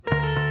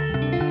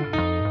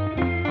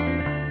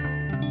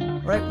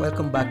right,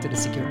 welcome back to the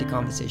Security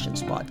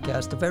Conversations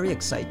podcast. A very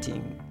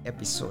exciting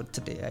episode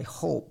today. I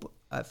hope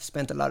I've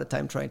spent a lot of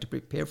time trying to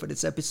prepare for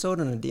this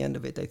episode, and at the end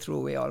of it, I threw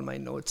away all my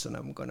notes, and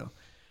I'm going to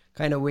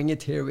kind of wing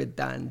it here with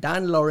Dan.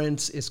 Dan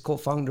Lawrence is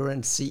co-founder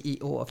and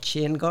CEO of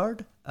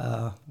ChainGuard,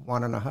 a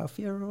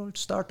 1.5-year-old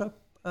startup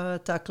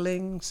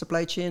tackling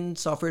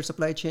software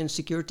supply chain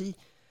security.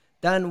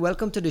 Dan,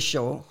 welcome to the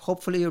show.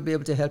 Hopefully you'll be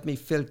able to help me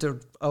filter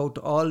out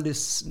all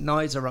this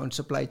noise around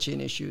supply chain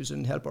issues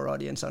and help our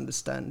audience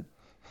understand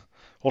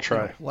We'll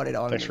try. What it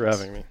all Thanks means.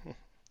 for having me.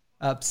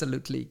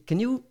 Absolutely. Can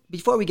you,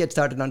 before we get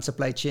started on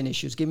supply chain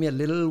issues, give me a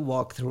little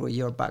walkthrough of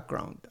your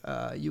background?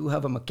 You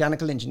have a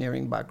mechanical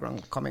engineering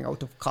background coming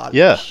out of college.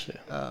 Yeah.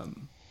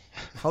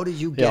 How did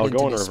you get into this? Yeah, I'll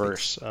go in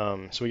reverse.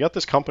 So we got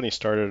this company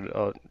started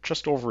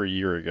just over a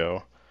year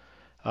ago.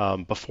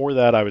 Before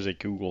that, I was at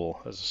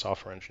Google as a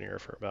software engineer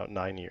for about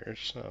 9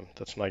 years.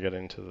 That's when I got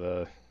into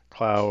the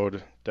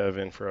cloud, dev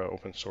infra,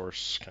 open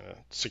source kind of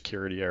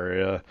security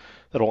area,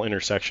 that whole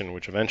intersection,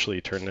 which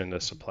eventually turned into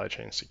supply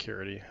chain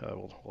security.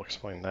 We'll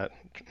explain that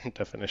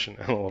definition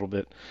in a little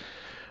bit.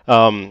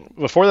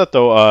 Before that,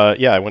 though,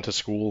 I went to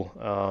school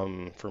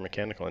for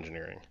mechanical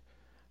engineering.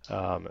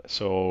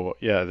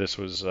 This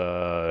was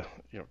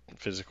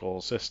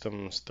physical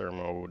systems,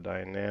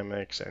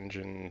 thermodynamics,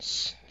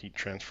 engines, heat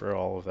transfer,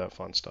 all of that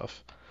fun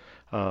stuff.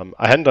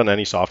 I hadn't done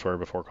any software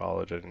before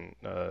college. I didn't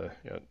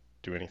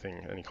do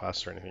anything, any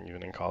classes or anything,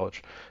 even in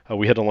college.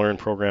 We had to learn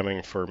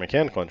programming for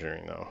mechanical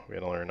engineering, though. We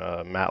had to learn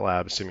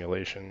MATLAB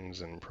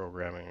simulations and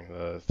programming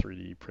the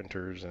 3D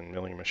printers and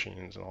milling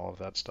machines and all of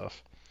that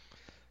stuff.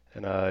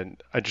 And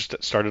I just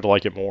started to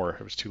like it more.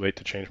 It was too late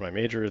to change my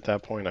major at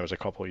that point. I was a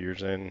couple of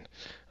years in.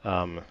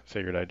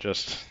 Figured I'd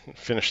just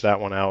finish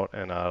that one out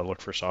and look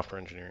for software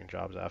engineering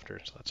jobs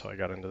after. So that's how I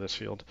got into this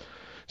field.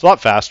 It's a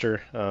lot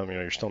faster.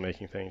 You're still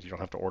making things. You don't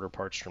have to order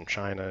parts from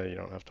China. You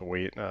don't have to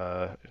wait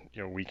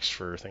weeks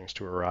for things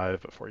to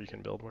arrive before you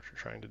can build what you're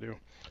trying to do.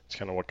 It's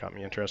kind of what got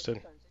me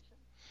interested.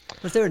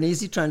 Was there an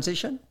easy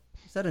transition?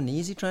 Is that an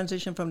easy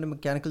transition from the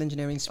mechanical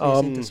engineering space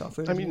into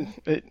software engineering?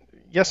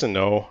 Yes and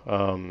no.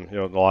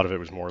 A lot of it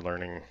was more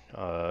learning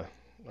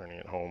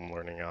at home,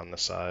 learning on the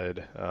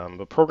side.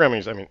 But programming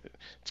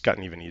it's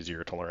gotten even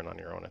easier to learn on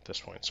your own at this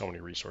point. So many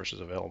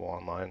resources available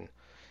online.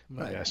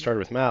 Right. I started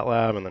with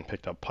MATLAB and then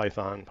picked up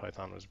Python.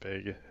 Python was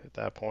big at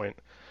that point.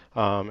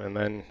 And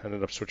then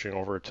ended up switching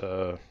over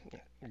to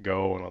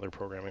Go and other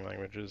programming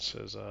languages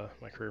as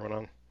my career went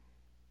on.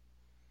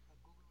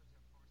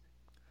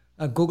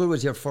 Google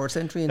was your first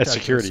entry into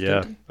security.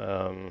 Yeah.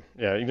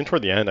 Even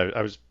toward the end,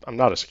 I'm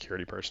not a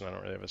security person. I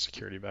don't really have a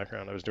security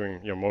background. I was doing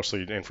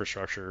mostly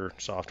infrastructure,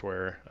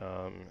 software,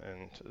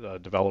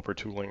 and developer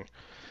tooling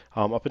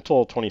up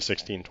until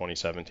 2016,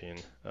 2017,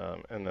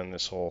 and then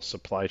this whole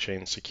supply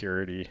chain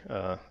security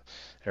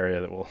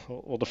area that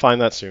we'll define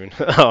that soon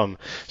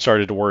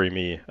started to worry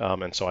me,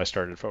 and so I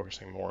started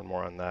focusing more and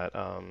more on that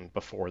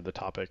before the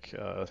topic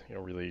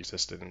really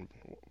existed and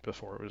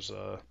before it was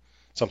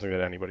something that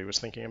anybody was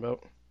thinking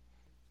about.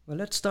 Well,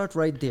 let's start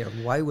right there.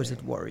 Why was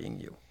it worrying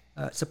you?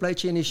 Supply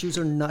chain issues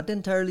are not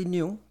entirely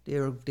new.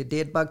 They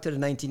date back to the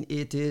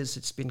 1980s.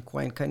 It's been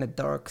quite kind of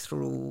dark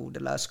through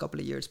the last couple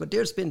of years, but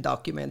there's been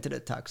documented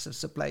attacks of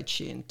supply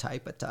chain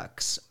type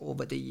attacks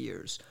over the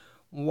years.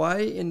 Why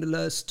in the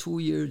last 2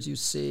 years you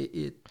say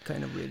it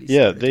kind of really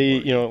started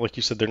to worry? Like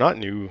you said, they're not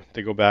new.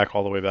 They go back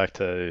all the way back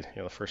to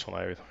the first one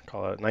I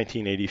call it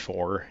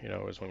 1984.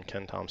 Is when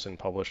Ken Thompson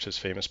published his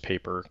famous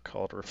paper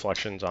called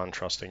Reflections on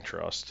Trusting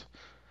Trust.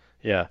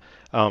 Yeah,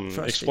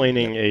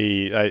 explaining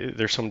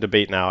there's some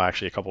debate now.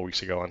 Actually, a couple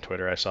weeks ago on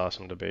Twitter, I saw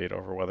some debate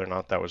over whether or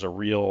not that was a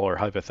real or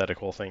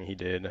hypothetical thing he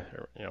did,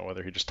 or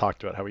whether he just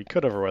talked about how he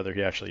could have, or whether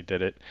he actually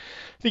did it.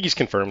 I think he's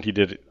confirmed he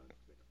did it.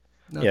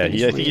 I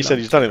think he said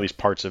he's done at least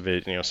parts of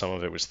it. Some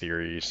of it was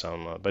theory,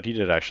 but he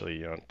did actually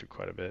do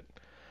quite a bit.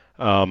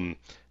 And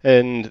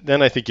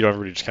then I think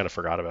everybody just kind of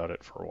forgot about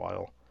it for a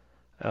while.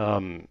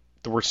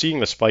 We're seeing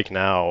the spike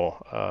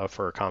now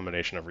for a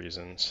combination of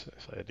reasons.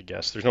 If I had to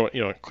guess, there's no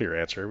clear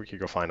answer. We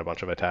could go find a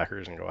bunch of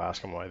attackers and go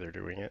ask them why they're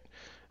doing it.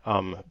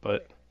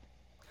 But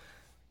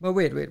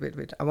wait.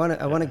 I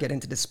want to get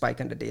into the spike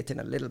and the data in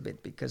a little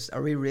bit, because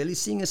are we really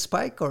seeing a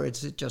spike, or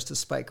is it just a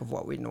spike of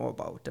what we know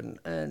about,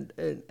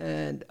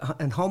 and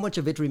how much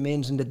of it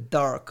remains in the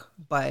dark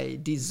by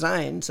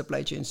design?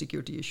 Supply chain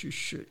security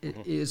issues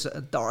is a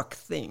dark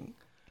thing.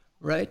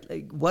 Right?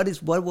 Like what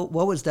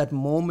was that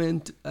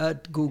moment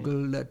at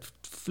Google that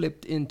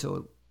flipped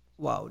into,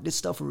 wow, this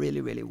stuff really,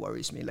 really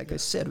worries me. Like I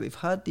said, we've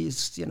had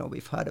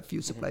a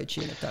few supply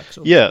chain attacks.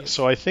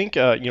 So I think,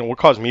 what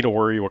caused me to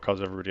worry, what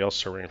caused everybody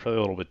else to worry, probably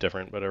a little bit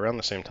different, but around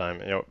the same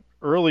time,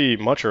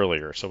 much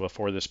earlier, so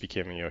before this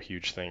became a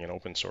huge thing in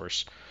open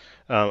source,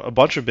 a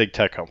bunch of big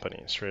tech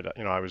companies, right?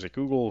 I was at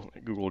Google.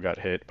 Google got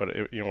hit, but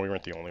we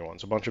weren't the only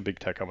ones. A bunch of big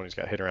tech companies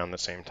got hit around the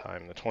same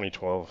time, the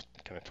 2012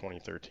 kind of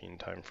 2013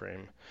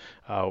 timeframe,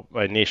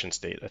 by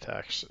nation-state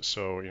attacks.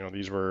 So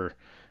these were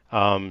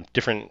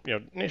different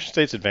nation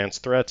states,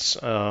 advanced threats.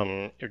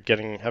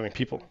 Having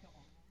people.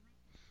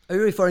 Are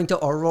you referring to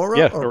Aurora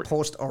Yeah, or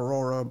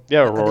post-Aurora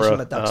yeah, additional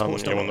Aurora. attacks When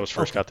post-Aurora? those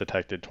first Okay. got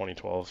detected,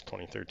 2012,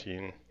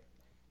 2013.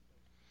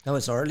 That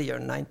was earlier,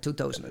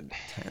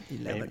 2010,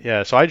 Maybe, 11.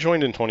 yeah, so I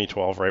joined in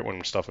 2012, right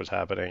when stuff was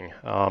happening.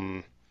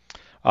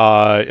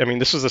 I mean,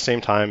 this is the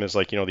same time as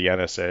like, the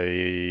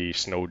NSA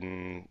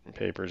Snowden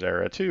papers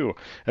era too,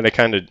 and it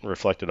kind of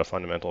reflected a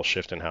fundamental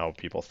shift in how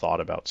people thought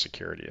about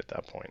security at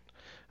that point.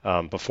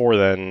 Before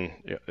then,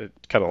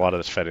 kind of a lot of Right.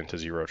 this fed into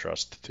zero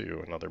trust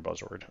too, another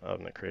buzzword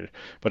that created,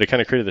 but it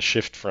kind of created the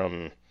shift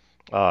from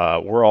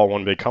we're all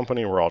one big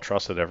company, we're all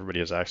trusted, everybody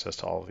has access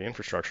to all of the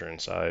infrastructure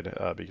inside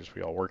because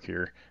we all work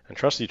here and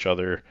trust each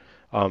other.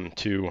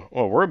 To,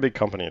 well, we're a big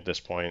company at this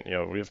point.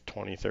 We have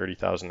 20,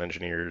 30,000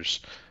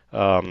 engineers.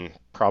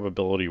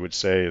 Probability would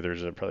say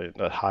there's probably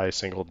a high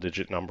single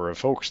digit number of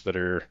folks that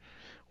are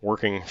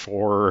working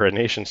for a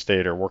nation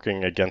state or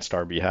working against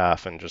our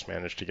behalf and just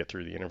manage to get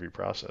through the interview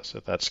process.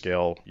 At that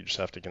scale, you just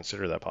have to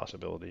consider that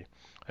possibility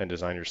and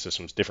design your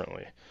systems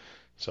differently.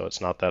 So it's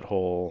not that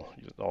all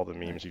the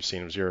memes Right. you've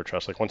seen of zero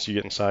trust. Like once you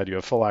get inside, you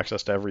have full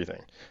access to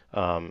everything.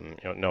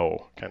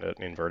 No, kind of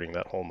inverting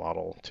that whole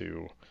model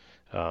to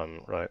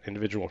right,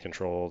 individual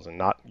controls and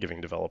not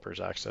giving developers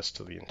access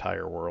to the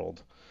entire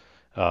world,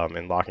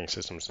 and locking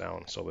systems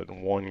down so that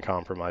one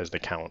compromised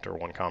account or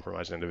one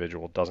compromised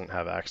individual doesn't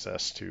have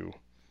access to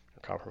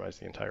compromise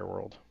the entire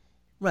world.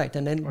 Right,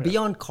 and then Oh yeah,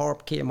 Beyond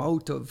Corp came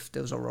out of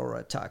those Aurora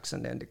attacks,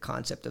 and then the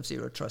concept of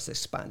zero trust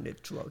expanded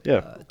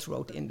yeah,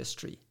 throughout the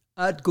industry.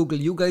 At Google,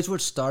 you guys were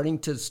starting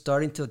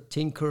to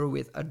tinker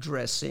with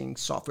addressing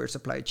software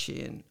supply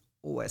chain,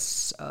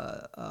 OS,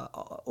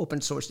 open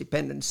source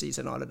dependencies,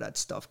 and all of that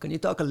stuff. Can you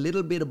talk a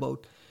little bit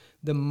about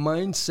the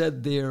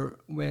mindset there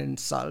when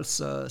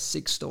Salsa,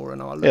 Sigstore,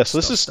 and all yeah. that So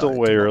this stuff is still started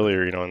to way bubble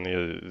earlier, up?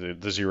 in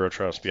the zero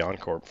trust Beyond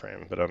Corp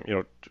frame, but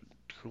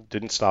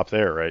didn't stop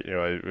there, right?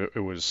 It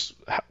was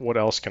what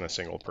else can a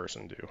single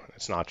person do?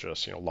 It's not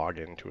just log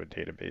into a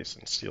database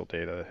and steal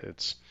data.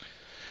 It's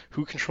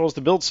who controls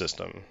the build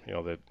system,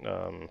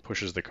 that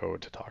pushes the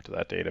code to talk to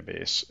that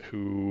database,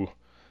 who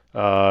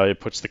it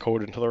puts the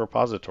code into the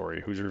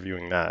repository, who's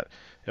reviewing that.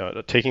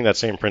 Taking that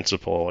same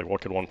principle, like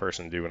what could one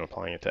person do, and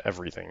applying it to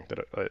everything that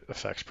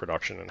affects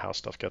production and how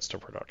stuff gets to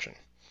production.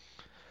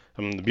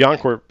 The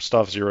BeyondCorp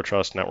stuff, Zero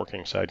Trust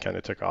networking side kind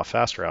of took off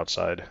faster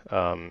outside.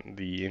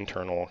 The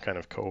internal kind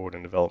of code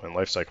and development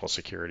lifecycle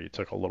security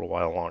took a little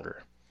while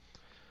longer.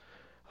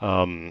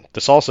 The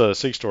Salsa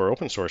Sigstore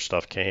open source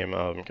stuff came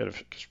kind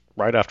of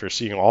right after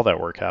seeing all that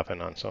work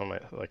happen on some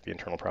of like the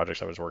internal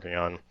projects I was working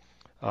on.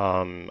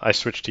 I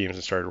switched teams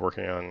and started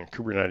working on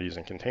Kubernetes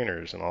and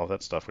containers and all of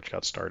that stuff, which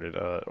got started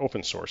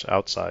open source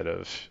outside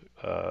of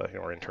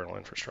our internal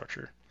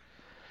infrastructure.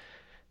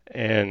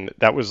 And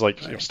that was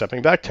like Right.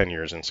 stepping back 10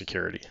 years in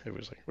security. It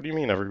was like, what do you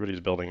mean everybody's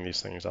building these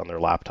things on their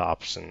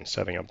laptops and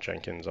setting up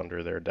Jenkins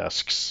under their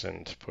desks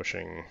and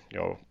pushing,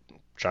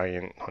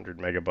 giant 100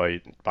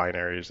 megabyte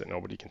binaries that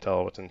nobody can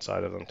tell what's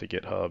inside of them to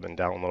GitHub and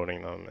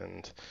downloading them.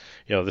 And,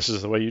 this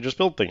is the way you just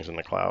build things in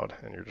the cloud.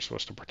 And you're just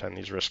supposed to pretend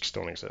these risks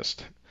don't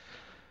exist.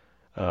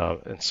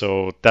 And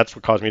so that's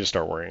what caused me to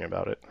start worrying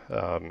about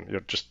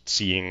it. Just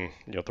seeing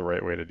the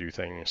right way to do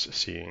things,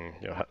 seeing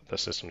the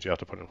systems you have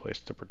to put in place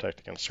to protect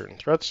against certain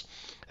threats,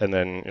 and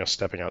then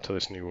stepping out to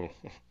this new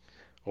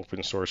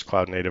open source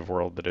cloud native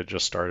world that had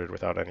just started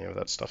without any of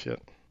that stuff yet.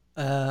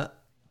 Uh,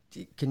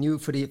 can you,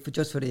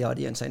 just for the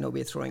audience, I know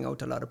we're throwing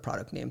out a lot of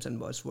product names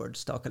and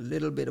buzzwords, talk a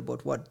little bit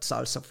about what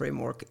Salsa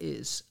Framework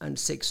is and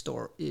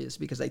Sigstore is,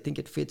 because I think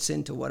it fits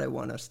into what I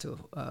want us to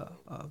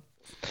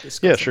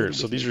Yeah, discuss a sure. little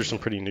So bit these are later some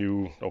on. pretty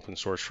new open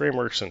source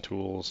frameworks and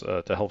tools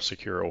to help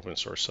secure open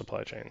source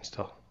supply chains.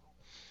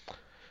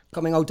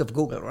 Coming out of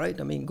Google,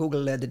 right? I mean, Google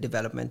led the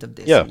development of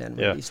this Yeah, and then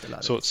yeah. released a lot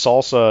of So this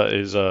stuff. Salsa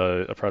is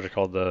a project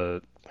called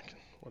the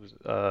what is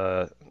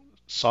it?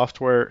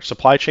 Software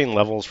supply chain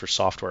levels for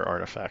software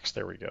artifacts.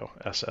 There we go.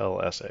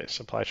 SLSA,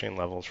 supply chain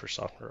levels for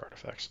software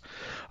artifacts.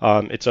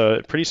 It's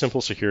a pretty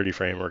simple security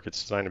framework.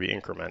 It's designed to be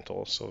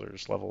incremental. So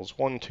there's levels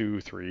 1,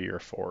 2, 3, or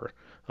 4.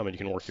 And you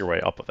can work your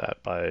way up of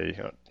that by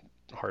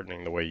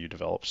hardening the way you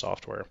develop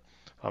software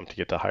to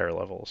get to higher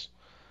levels.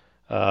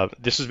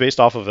 This is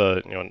based off of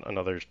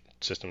another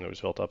system that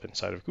was built up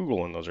inside of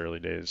Google in those early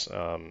days.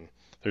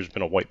 There's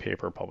been a white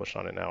paper published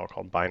on it now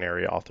called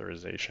Binary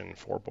Authorization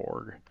for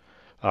Borg,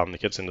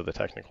 that gets into the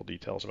technical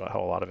details about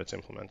how a lot of it's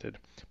implemented.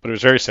 But it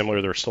was very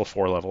similar. There were still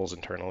 4 levels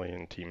internally,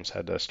 and teams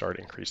had to start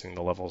increasing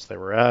the levels they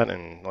were at,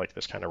 and like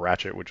this kind of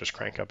ratchet would just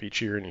crank up each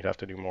year, and you'd have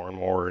to do more and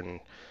more and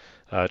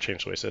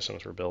change the way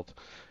systems were built.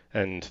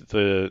 And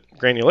the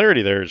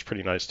granularity there is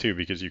pretty nice too,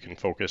 because you can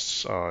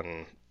focus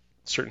on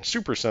certain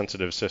super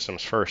sensitive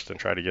systems first and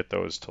try to get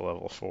those to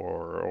level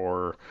 4,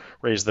 or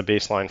raise the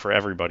baseline for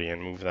everybody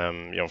and move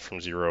them from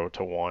 0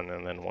 to 1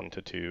 and then 1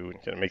 to 2,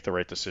 and kind of make the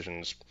right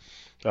decisions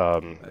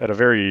Right. at a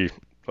very,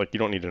 like, you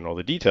don't need to know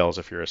the details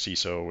if you're a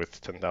CISO with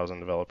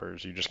 10,000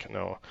 developers. You just can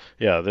know,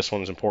 yeah, this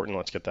one's important,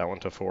 let's get that one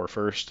to 4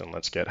 first, and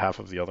let's get half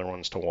of the other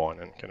ones to 1,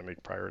 and kind of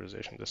make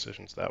prioritization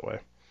decisions that way.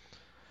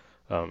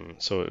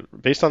 So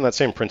based on that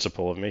same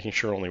principle of making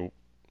sure only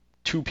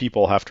two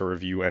people have to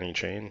review any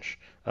change,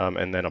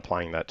 and then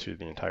applying that to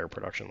the entire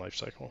production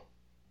lifecycle.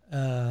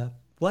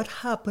 What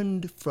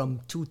happened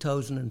from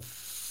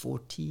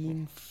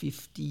 2014,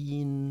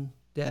 15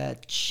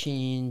 that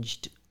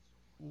changed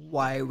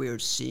why we're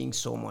seeing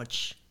so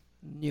much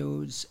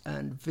news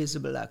and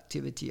visible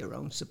activity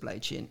around supply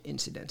chain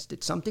incidents?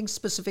 Did something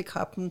specific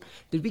happen?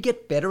 Did we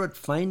get better at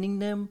finding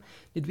them?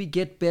 Did we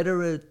get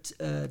better at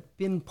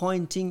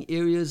pinpointing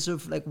areas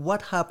of, like,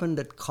 what happened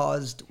that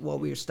caused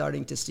what we're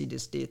starting to see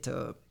this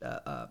data,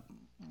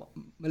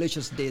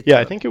 malicious data? Yeah,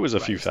 I think it was a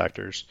few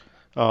factors.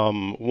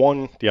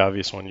 One, the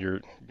obvious one you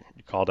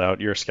called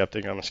out, you're a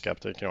skeptic, I'm a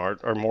skeptic.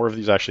 Are more of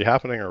these actually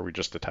happening, or are we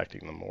just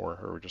detecting them more,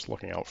 or are we just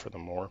looking out for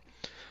them more?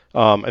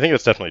 I think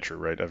that's definitely true,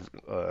 right?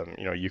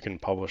 You can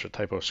publish a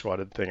typo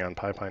squatted thing on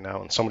PyPy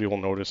now, and somebody will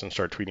notice and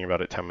start tweeting about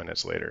it 10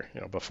 minutes later.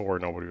 Before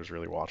nobody was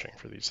really watching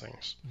for these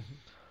things.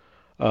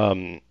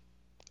 Mm-hmm.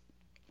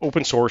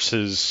 Open source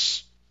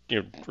has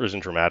risen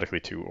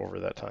dramatically too over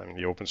that time.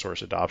 The open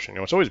source adoption,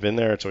 it's always been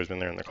there. It's always been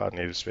there in the cloud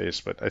native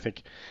space, but I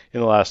think in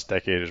the last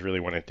decade is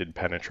really when it did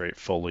penetrate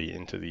fully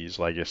into these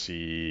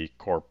legacy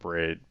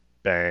corporate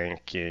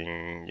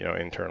banking,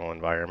 internal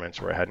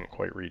environments where it hadn't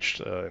quite reached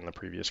in the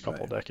previous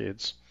couple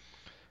decades.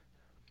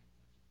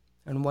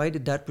 And why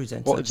did that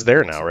present? Well, it's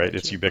there now, right?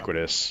 It's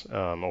ubiquitous.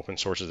 Open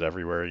source is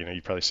everywhere.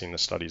 You've probably seen the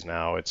studies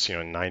now. It's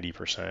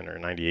 90% or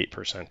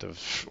 98%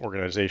 of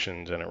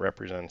organizations, and it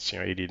represents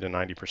 80 to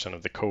 90%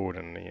 of the code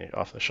and the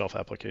off-the-shelf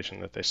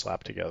application that they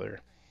slap together.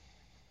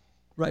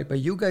 Right, but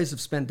you guys have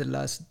spent the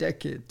last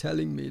decade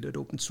telling me that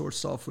open source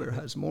software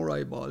has more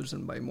eyeballs,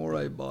 and by more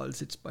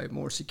eyeballs, it's by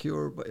more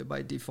secure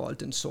by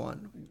default, and so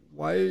on.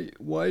 Why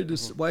are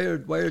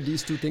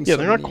these two things? Yeah,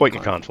 they're not quite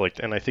in conflict,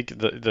 and I think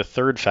the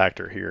third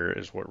factor here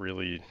is what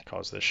really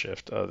caused this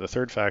shift. The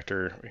third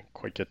factor we didn't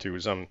quite get to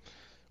is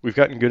we've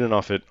gotten good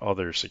enough at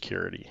other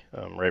security,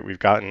 right? We've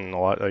gotten a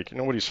lot, like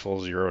nobody's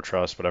full zero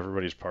trust, but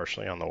everybody's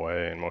partially on the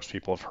way, and most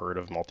people have heard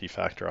of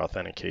multi-factor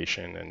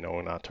authentication and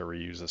know not to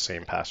reuse the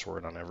same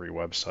password on every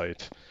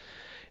website.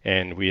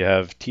 And we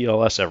have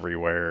TLS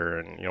everywhere,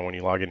 and when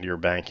you log into your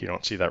bank, you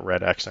don't see that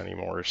red X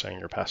anymore saying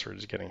your password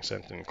is getting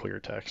sent in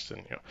clear text,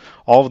 and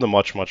all of the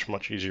much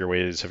easier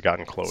ways have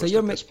gotten closed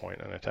at this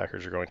point, and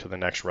attackers are going to the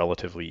next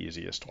relatively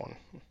easiest one.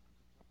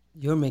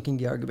 You're making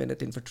the argument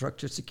that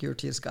infrastructure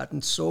security has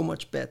gotten so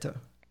much better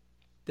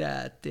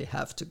that they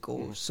have to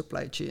go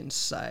supply chain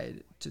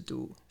side to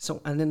do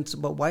so. And then,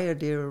 but why are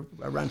there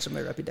a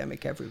ransomware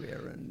epidemic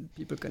everywhere? And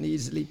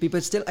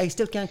I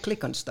still can't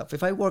click on stuff.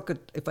 If I work at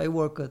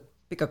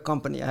pick a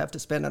company, I have to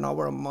spend an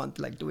hour a month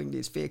like doing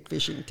these fake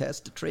phishing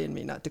tests to train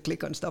me not to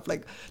click on stuff.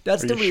 Like,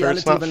 that's the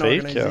reality of an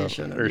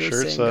organization. Are you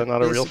sure it's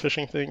not a real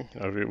phishing thing?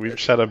 We've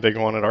set a big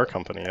one at our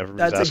company.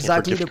 Everybody's that's asking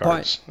exactly for gift the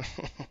cards. point.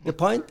 The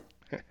point?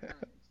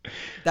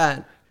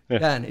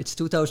 Dan, it's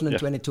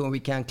 2022 and we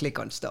can't click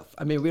on stuff.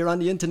 I mean, we're on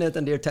the internet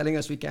and they're telling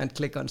us we can't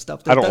click on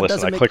stuff. I don't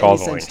listen. I click all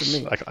the links.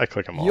 I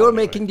click them all. You're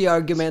making the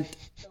argument.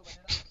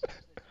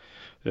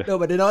 No,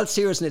 but in all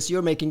seriousness,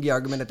 you're making the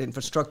argument that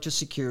infrastructure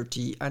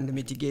security and the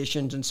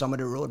mitigations and some of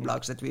the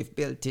roadblocks that we've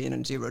built in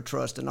and zero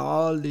trust and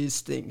all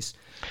these things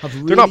have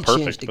really changed the game. They're not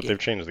perfect, but they've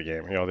changed the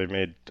game. They've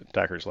made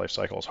attackers' life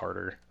cycles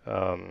harder.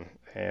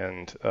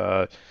 And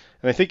I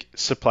think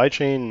supply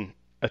chain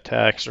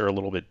attacks are a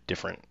little bit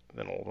different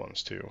than old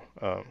ones too.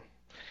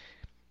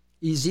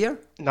 Easier?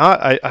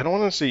 I don't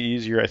want to say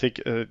easier. I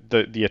think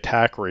the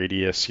attack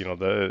radius,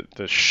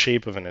 the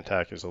shape of an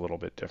attack is a little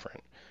bit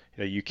different.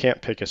 You can't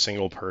pick a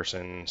single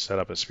person, set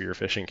up a spear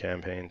phishing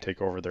campaign,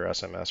 take over their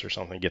SMS or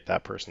something, get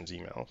that person's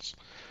emails.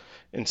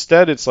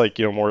 Instead, it's like,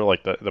 more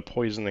like the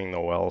poisoning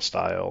the well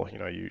style.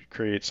 You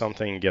create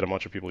something, get a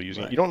bunch of people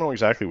using it. You don't know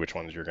exactly which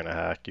ones you're going to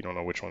hack. You don't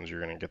know which ones you're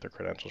going to get their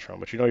credentials from,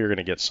 but you're going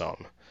to get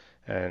some.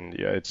 And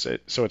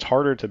so it's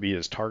harder to be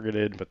as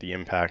targeted, but the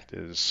impact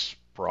is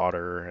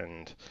broader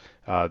and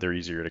they're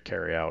easier to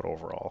carry out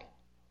overall,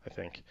 I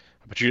think.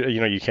 But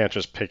you can't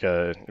just pick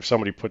if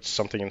somebody puts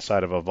something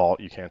inside of a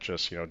vault, you can't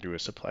just do a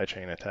supply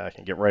chain attack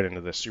and get right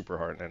into this super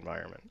hardened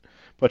environment.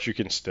 But you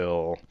can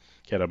still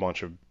get a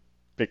bunch of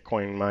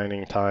Bitcoin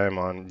mining time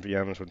on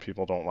VMs when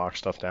people don't lock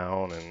stuff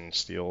down and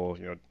steal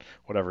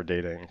whatever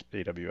data and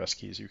AWS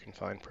keys you can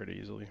find pretty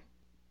easily.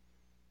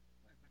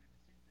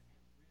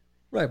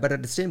 Right, but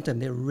at the same time,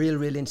 they're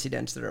real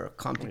incidents that are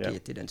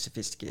complicated and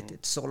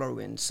sophisticated.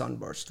 SolarWinds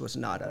Sunburst was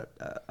not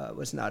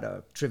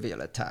a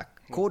trivial attack.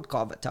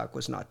 CodeCov attack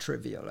was not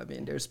trivial. I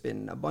mean, there's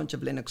been a bunch of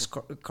Linux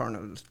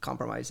kernel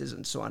compromises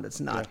and so on that's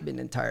not been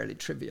entirely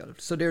trivial.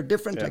 So they're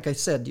different. Like I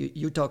said,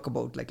 you talk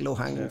about like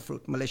low-hanging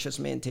fruit, malicious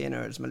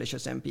maintainers,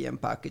 malicious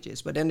NPM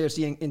packages, but then there's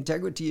the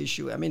integrity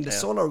issue. I mean, the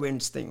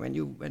SolarWinds thing, when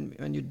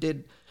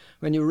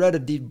you read a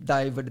deep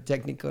dive of the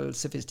technical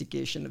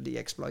sophistication of the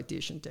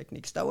exploitation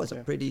techniques, that was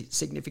a pretty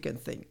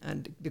significant thing.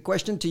 And the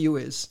question to you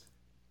is,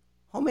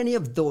 how many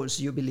of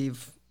those you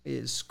believe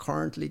is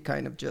currently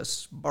kind of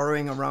just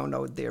burrowing around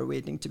out there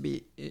waiting to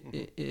be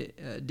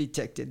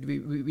detected?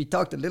 We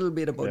talked a little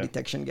bit about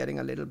detection getting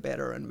a little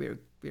better, and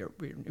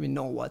we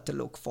know what to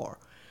look for.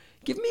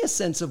 Give me a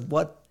sense of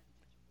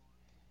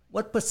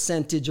what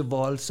percentage of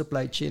all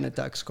supply chain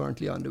attacks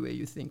currently underway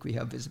you think we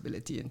have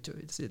visibility into?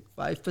 Is it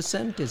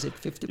 5%? Is it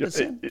Yeah,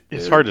 50%?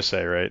 it's hard to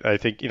say, right? I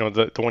think,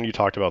 the one you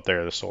talked about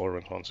there, the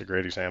SolarWinds one's a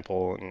great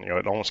example, and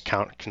it almost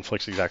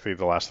conflicts exactly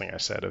the last thing I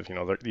said of,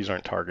 these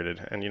aren't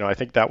targeted. And I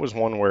think that was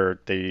one where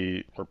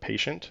they were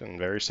patient and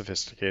very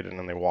sophisticated,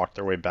 and they walked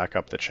their way back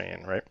up the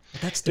chain, right?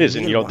 But that's It the is,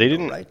 and real they one, though,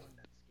 didn't. right?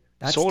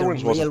 That's the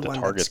SolarWinds real wasn't the one that's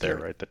target there,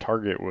 scary. right? The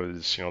target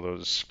was,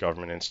 those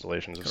government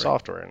installations of Correct.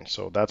 software. And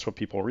so that's what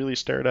people really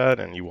stared at.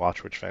 And you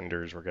watch which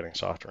vendors were getting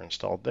software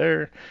installed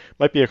there.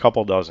 Might be a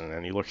couple dozen,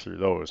 and you look through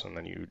those, and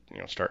then you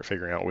start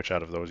figuring out which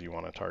out of those you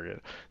want to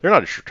target. They're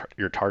not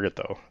your target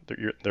though.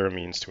 They're a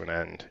means to an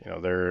end.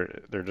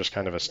 They're just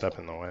kind of a step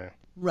in the way.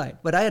 Right.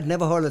 But I had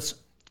never heard of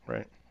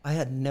Right.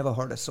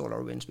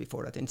 SolarWinds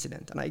before that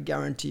incident, and I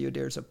guarantee you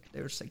there's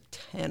like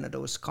 10 of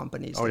those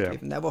companies Oh that yeah.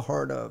 we've never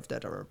heard of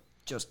that are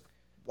just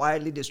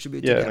widely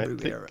distributed Yeah, and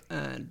everywhere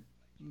and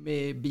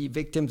may be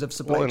victims of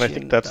supply well, and I chain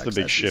think that's the attacks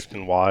big as we shift in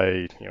speak.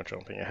 why,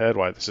 jumping ahead,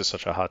 why this is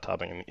such a hot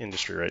topic in the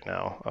industry right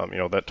now.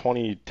 That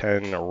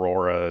 2010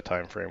 Aurora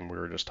timeframe we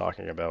were just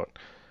talking about,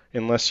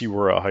 unless you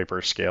were a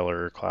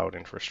hyperscaler cloud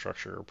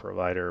infrastructure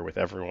provider with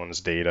everyone's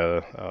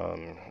data,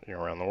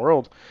 around the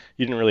world,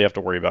 you didn't really have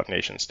to worry about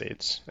nation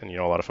states. And,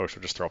 a lot of folks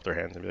would just throw up their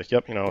hands and be like,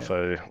 yep, Yeah. if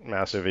a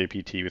massive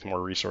APT with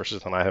more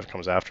resources than I have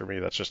comes after me,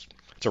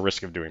 it's a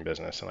risk of doing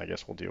business. And I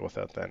guess we'll deal with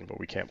that then, but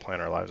we can't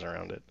plan our lives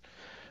around it.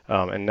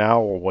 And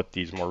now what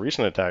these more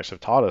recent attacks have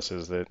taught us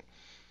is that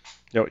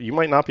you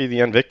might not be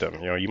the end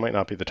victim. You might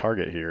not be the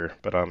target here,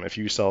 but if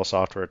you sell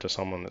software to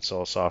someone that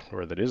sells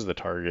software that is the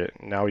target,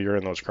 now you're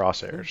in those Yeah.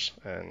 crosshairs,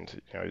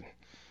 and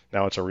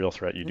now it's a real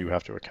threat you Yeah. do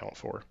have to account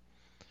for,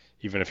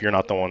 even if you're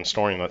not the one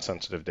storing that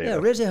sensitive Yeah,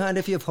 data. raise your hand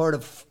if you've heard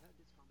of.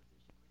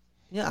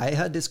 Yeah, I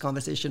had this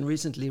conversation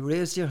recently.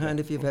 Raise your hand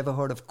if you've ever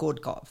heard of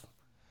CodeCov.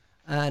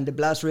 And the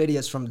blast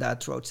radius from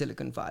that throughout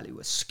Silicon Valley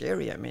was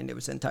scary. I mean, there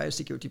was entire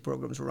security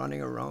programs running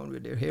around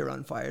with their hair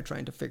on fire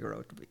trying to figure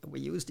out,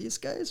 we use these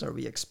guys? Are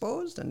we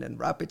exposed? And then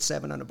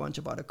Rapid7 and a bunch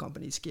of other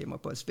companies came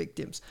up as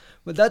victims.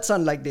 But that's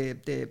on like the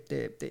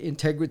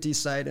integrity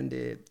side and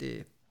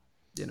the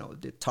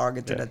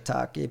targeted Yeah.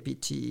 attack,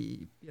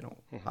 APT,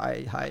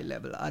 high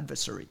level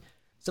adversary.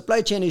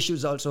 Supply chain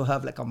issues also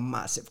have like a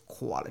massive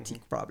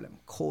quality problem,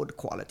 code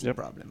quality Yep.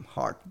 problem,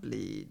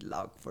 Heartbleed,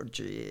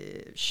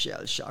 Log4j,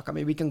 Shell Shock. I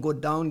mean, we can go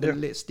down the Yeah.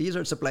 list. These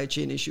are supply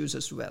chain issues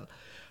as well.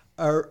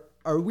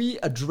 Are we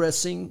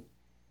addressing?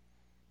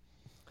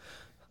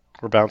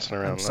 We're bouncing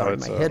I'm around now. sorry,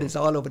 It's my head is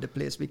all over the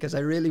place because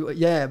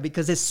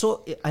because it's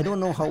so. I don't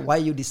know why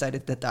you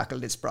decided to tackle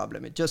this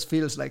problem. It just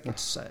feels like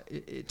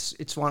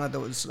it's one of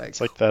those like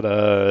it's like that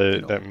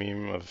you know that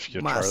meme of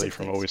Charlie massive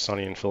from things. Always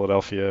Sunny in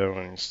Philadelphia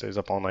when he stays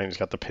up all night. He's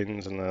got the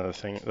pins and the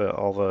thing,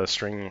 all the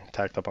string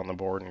tacked up on the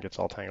board and gets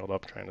all tangled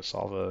up trying to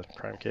solve a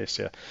crime case.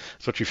 Yeah,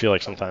 that's what you feel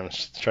like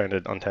sometimes trying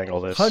to untangle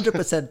this.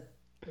 100%.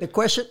 The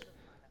question,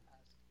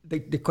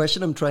 the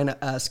question I'm trying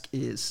to ask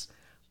is,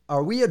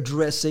 are we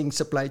addressing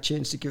supply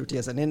chain security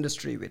as an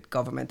industry with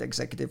government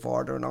executive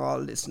order and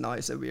all this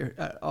noise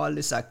that all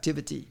this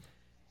activity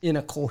in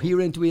a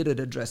coherent way that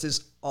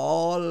addresses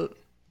all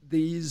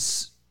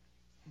these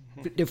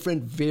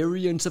different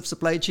variants of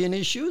supply chain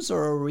issues,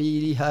 or are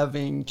we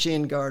having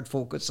chain guard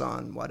focus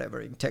on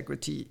whatever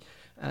integrity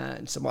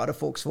and some other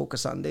folks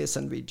focus on this,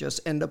 and we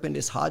just end up in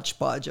this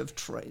hodgepodge of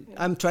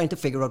I'm trying to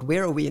figure out,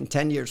 where are we in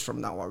 10 years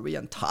from now? Are we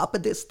on top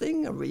of this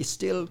thing? Are we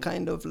still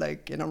kind of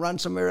like in a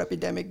ransomware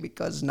epidemic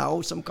because now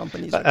some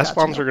companies are catching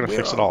S-bombs are up? going to Where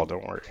fix it are all. we?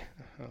 Don't worry.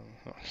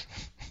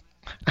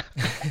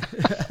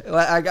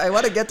 Well, I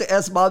want to get to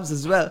S-bombs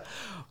as well,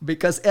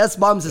 because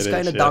S-bombs is It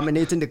kind is, of yeah.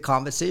 dominating the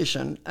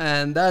conversation,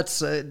 and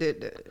that's I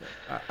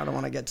don't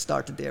want to get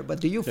started there. But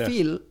do you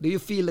Yeah.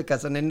 feel like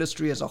as an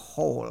industry as a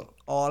whole,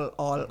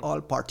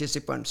 all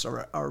participants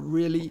are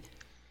really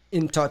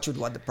in touch with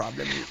what the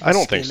problem is? I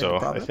don't think scale of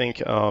the so. I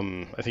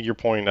problem? think your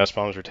point,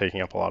 S-bombs are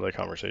taking up a lot of the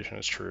conversation,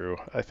 is true.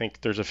 I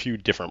think there's a few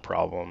different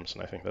problems,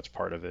 and I think that's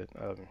part of it.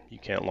 You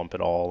can't lump it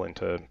all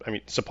into. I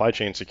mean, supply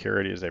chain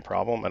security is a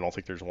problem. I don't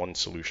think there's one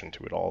solution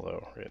to it all,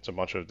 though. Right? It's a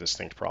bunch of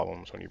distinct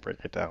problems when you break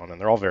it down,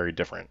 and they're all very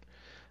different.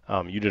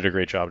 You did a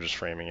great job just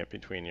framing it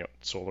between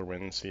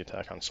SolarWinds, the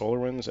attack on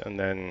SolarWinds, and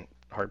then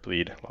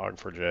Heartbleed,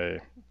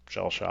 Log4j,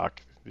 Shell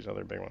Shock, these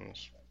other big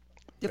ones.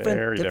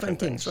 Very Different different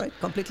things, things. right?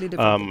 Completely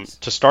different things.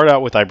 To start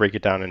out with, I break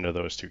it down into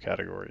those two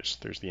categories.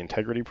 There's the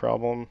integrity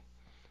problem,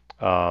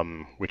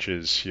 which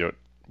is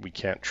we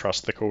can't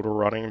trust the code we're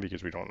running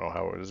because we don't know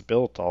how it was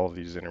built. All of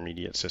these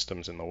intermediate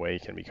systems in the way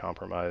can be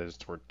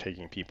compromised. We're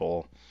taking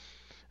people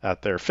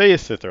at their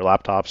faith if their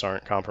laptops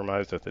aren't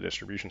compromised, if the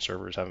distribution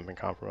servers haven't been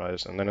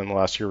compromised. And then in the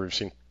last year, we've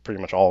seen pretty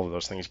much all of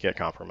those things get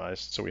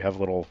compromised. So we have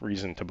little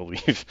reason to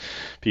believe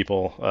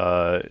people,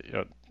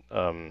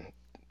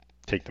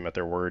 take them at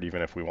their word,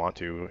 even if we want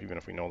to, even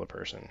if we know the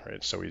person, right?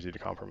 It's so easy to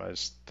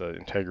compromise the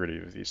integrity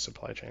of these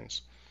supply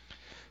chains.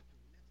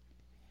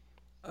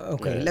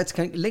 Okay, Yeah, let's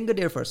linger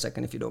there for a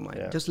second, if you don't mind.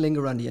 yeah. Just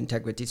linger on the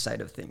integrity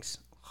side of things.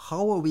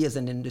 how are we as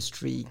an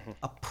industry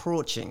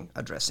approaching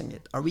addressing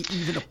it? Are we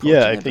even Yeah, approaching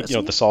I think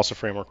addressing the it? salsa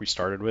framework we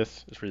started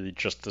with is really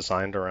just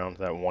designed around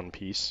that one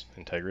piece,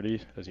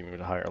 integrity. As you move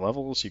to higher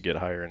levels, you get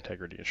higher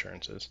integrity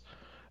assurances.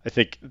 I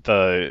think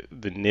the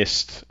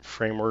NIST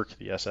framework,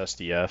 the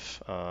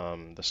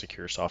SSDF, the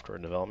Secure Software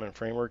Development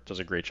Framework, does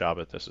a great job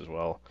at this as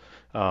well.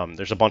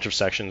 There's a bunch of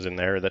sections in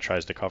there that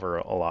tries to cover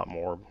a lot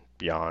more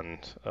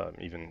beyond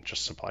even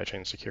just supply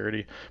chain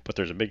security, but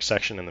there's a big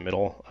section in the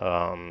middle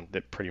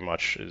that pretty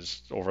much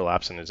is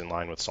overlaps and is in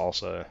line with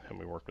SALSA, and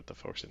we worked with the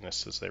folks at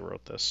NIST as they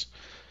wrote this.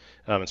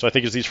 And so I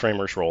think as these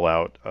frameworks roll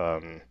out,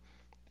 we're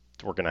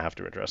going to have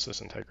to address this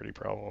integrity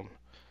problem.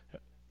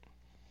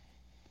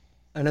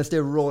 And as they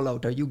roll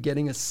out, are you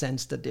getting a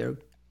sense that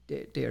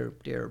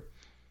they're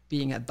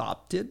being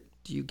adopted?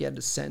 Do you get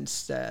a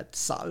sense that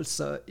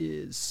salsa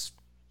is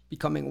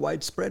becoming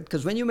widespread?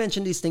 Because when you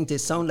mention these things, they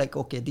sound like,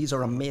 okay, these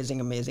are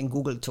amazing, amazing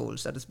Google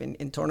tools that has been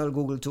internal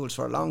Google tools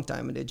for a long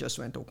time, and they just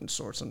went open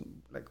source.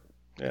 And like,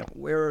 Yeah.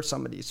 where are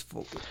some of these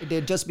folks?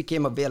 They just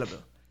became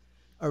available.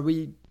 Are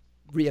we It's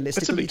a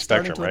realistically big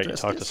starting spectrum, to right? You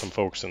address talk to this? some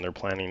folks and they're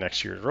planning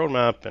next year's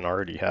roadmap and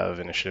already have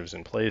initiatives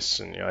in place.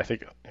 And I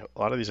think a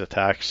lot of these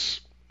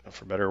attacks,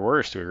 for better or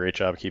worse, do a great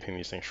job keeping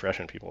these things fresh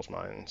in people's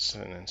minds.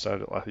 And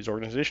inside a lot of these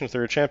organizations,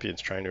 there are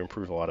champions trying to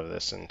improve a lot of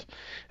this. And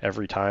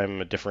every time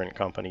a different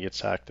company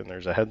gets hacked and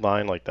there's a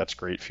headline, like that's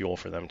great fuel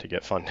for them to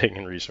get funding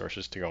and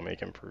resources to go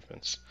make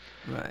improvements.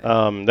 Right.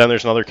 Then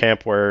there's another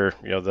camp where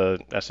the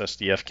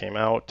SSDF came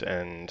out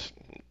and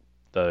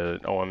the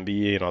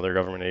OMB and other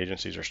government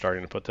agencies are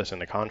starting to put this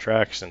into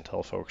contracts and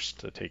tell folks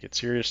to take it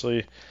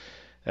seriously.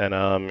 And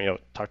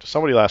talked to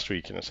somebody last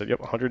week and it said, yep,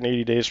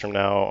 180 days from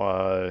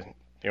now,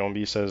 the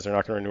OMB says they're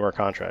not going to renew our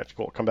contract.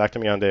 Cool, come back to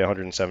me on day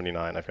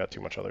 179. I've got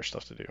too much other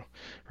stuff to do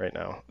right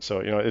now. So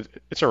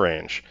it's a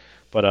range,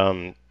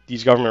 but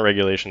these government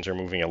regulations are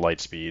moving at light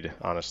speed,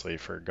 honestly,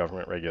 for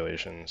government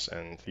regulations.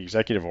 And the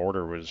executive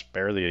order was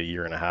barely a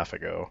year and a half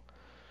ago.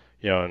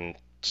 And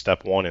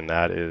step one in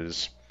that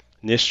is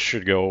NIST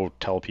should go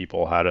tell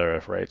people how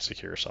to write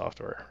secure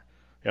software.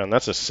 And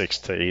that's a 6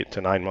 to 8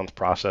 to 9 month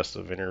process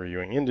of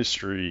interviewing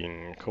industry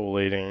and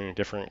collating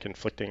different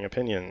conflicting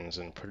opinions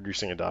and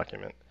producing a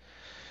document.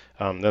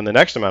 Then the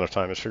next amount of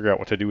time is figure out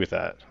what to do with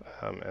that.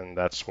 And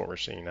that's what we're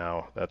seeing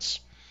now.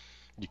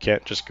 You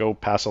can't just go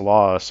pass a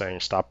law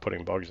saying stop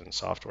putting bugs in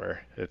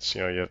software. It's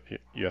you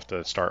have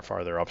to start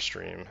farther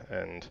upstream,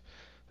 and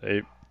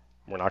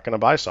we're not going to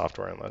buy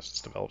software unless it's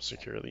developed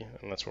securely,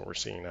 and that's what we're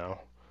seeing now.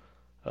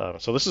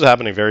 So this is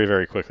happening very,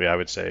 very quickly, I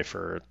would say,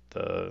 for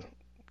the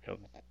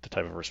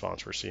type of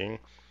response we're seeing,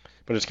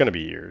 but it's going to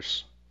be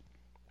years.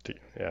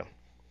 Yeah.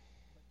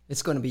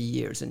 It's going to be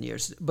years and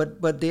years.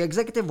 But the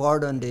executive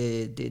order on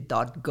the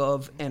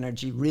 .gov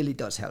energy really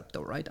does help,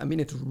 though, right? I mean,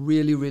 it's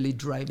really, really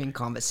driving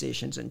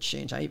conversations and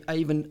change. I'm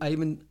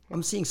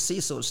seeing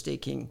CISOs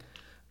taking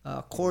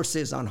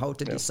courses on how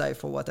to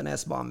decipher what an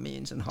SBOM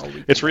means and how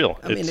we. It's real.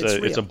 It's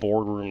real. It's a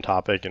boardroom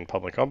topic in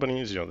public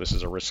companies. This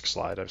is a risk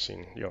slide. I've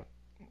seen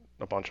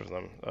a bunch of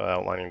them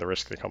outlining the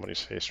risk the companies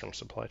face from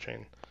supply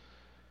chain.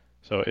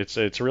 So it's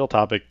a real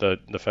topic. The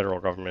federal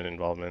government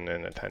involvement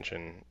and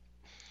attention.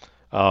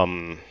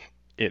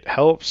 It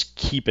helps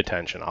keep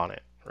attention on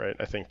it, right?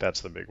 I think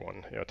that's the big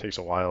one. It takes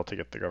a while to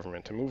get the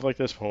government to move like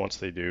this, but once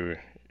they do,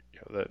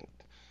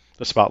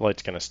 the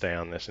spotlight's going to stay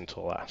on this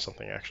until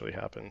something actually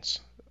happens.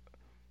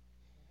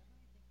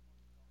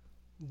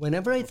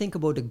 Whenever I think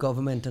about the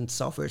government and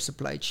software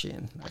supply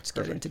chain, let's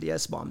get into the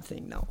SBOM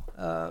thing now.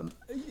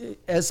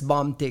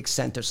 SBOM takes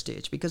center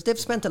stage because they've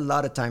spent a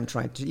lot of time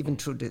trying to, even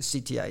through the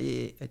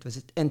CTIA, it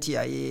was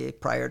NTIA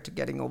prior to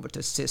getting over to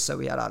CISA.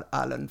 We had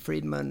Alan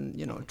Friedman,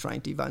 trying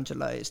to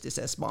evangelize this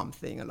SBOM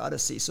thing. A lot of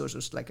CISOs,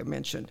 just like I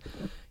mentioned,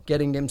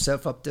 getting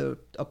themselves up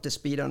to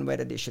speed on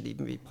whether they should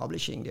even be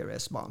publishing their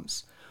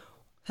SBOMs.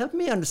 Help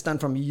me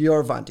understand from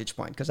your vantage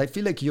point, because I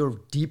feel like you're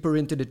deeper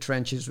into the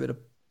trenches with a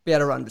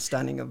better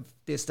understanding of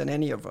this than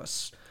any of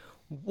us.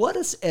 What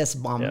is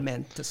SBOM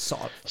meant to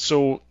solve?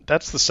 So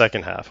that's the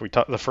second half.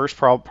 The first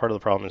part of the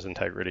problem is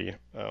integrity,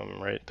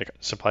 right? The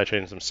supply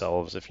chains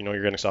themselves. If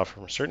you're getting software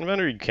from a certain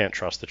vendor, you can't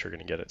trust that you're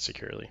going to get it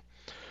securely.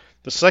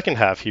 The second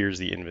half here is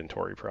the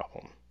inventory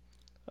problem.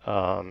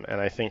 And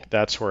I think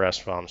that's where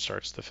SBOM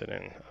starts to fit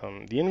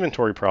in. The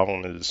inventory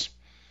problem is,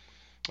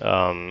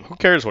 who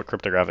cares what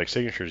cryptographic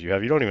signatures you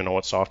have? You don't even know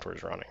what software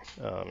is running.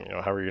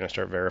 How are you going to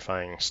start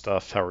verifying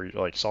stuff?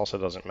 Salsa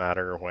doesn't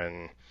matter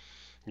when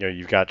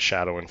you've got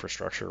shadow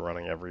infrastructure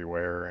running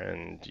everywhere,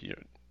 and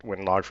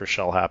when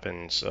Log4Shell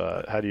happens,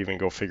 how do you even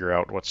go figure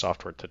out what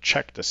software to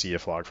check to see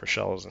if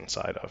Log4Shell is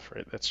inside of?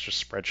 Right, it's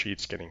just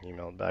spreadsheets getting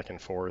emailed back and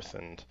forth,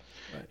 and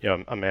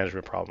a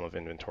management problem of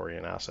inventory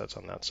and assets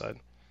on that side.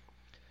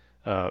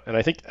 And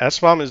I think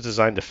SBOM is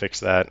designed to fix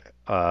that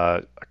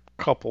a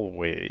couple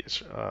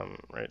ways,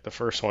 right? The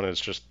first one is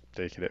just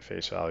take it at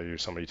face value.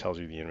 Somebody tells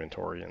you the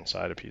inventory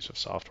inside a piece of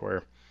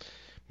software.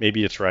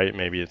 Maybe it's right,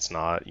 maybe it's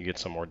not. You get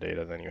some more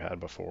data than you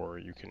had before.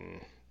 You can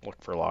look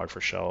for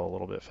Log4Shell a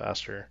little bit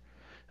faster.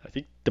 I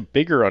think the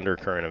bigger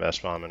undercurrent of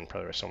SBOM, and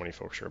probably why so many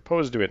folks are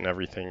opposed to it and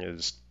everything,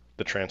 is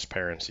the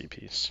transparency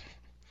piece.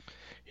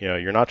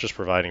 You're not just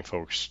providing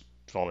folks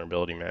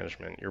vulnerability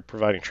management, you're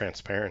providing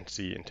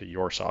transparency into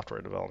your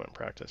software development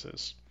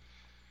practices.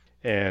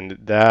 And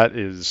that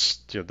is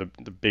the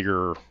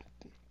bigger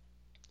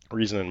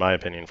reason, in my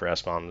opinion, for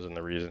SBOMs, and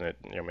the reason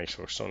it makes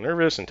folks so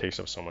nervous and takes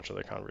up so much of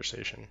the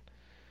conversation.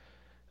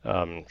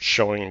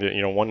 Showing that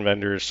one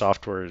vendor's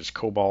software is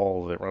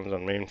COBOL that runs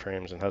on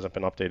mainframes and hasn't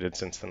been updated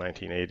since the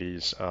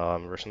 1980s,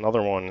 versus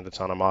another one that's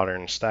on a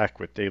modern stack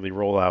with daily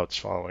rollouts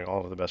following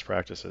all of the best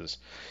practices.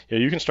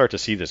 You can start to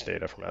see this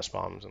data from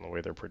SBOMs and the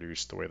way they're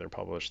produced, the way they're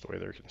published, the way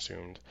they're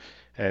consumed,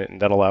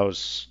 and that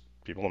allows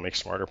people to make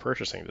smarter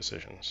purchasing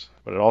decisions.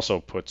 But it also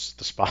puts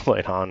the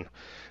spotlight on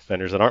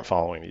vendors that aren't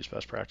following these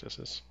best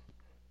practices.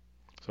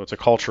 So it's a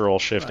cultural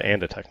shift Right.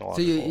 and a So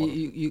technological one.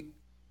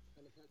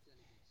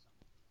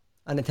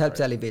 and it helps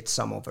Right. elevate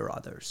some over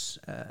others.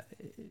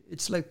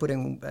 It's like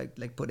putting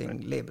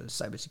putting labels,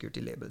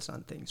 cybersecurity labels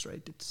on things,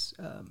 right? It's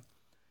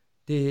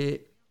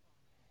the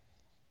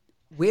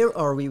where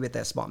are we with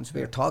SBOMs?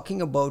 We're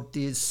talking about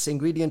this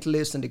ingredient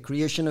list and the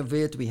creation of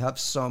it. We have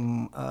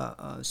some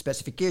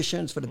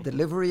specifications for the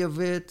delivery of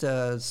it,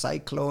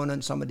 Cyclone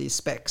and some of these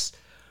specs.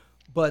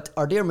 But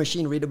are there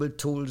machine readable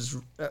tools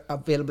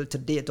available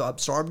today to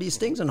absorb these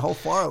things, and how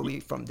far are we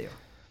from there?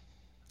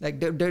 Like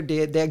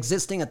the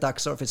existing attack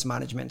surface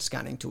management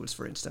scanning tools,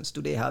 for instance,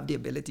 do they have the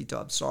ability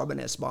to absorb an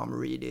SBOM,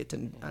 read it,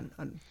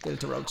 and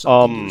filter out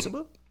something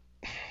usable?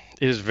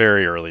 It is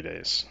very early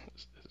days,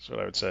 is what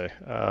I would say.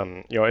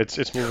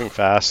 It's moving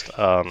fast.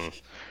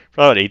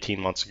 About 18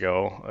 months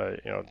ago,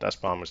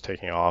 SBOM was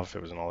taking off.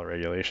 It was in all the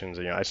regulations.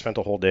 I spent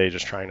a whole day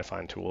just trying to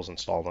find tools,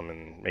 install them,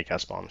 and make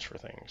SBOMs for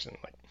things. And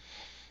like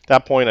at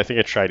that point, I think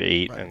I tried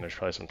 8, Right. and there's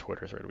probably some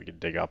Twitter thread we could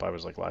dig up. I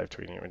was like live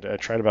tweeting. I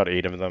tried about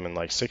 8 of them, and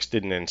like 6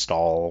 didn't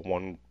install.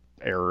 One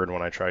errored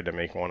when I tried to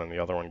make one, and the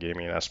other one gave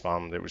me an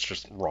SBOM that was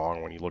just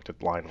wrong when you looked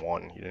at line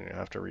 1. You didn't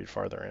have to read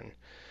farther in.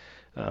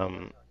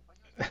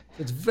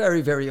 It's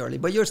very, very early,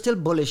 but you're still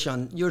bullish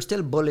on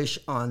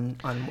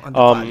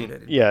the value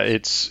that it Yeah, brings.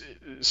 it's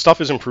stuff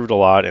has improved a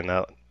lot in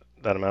that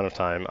amount of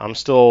time. I'm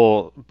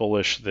still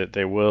bullish that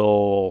they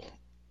will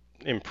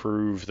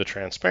improve the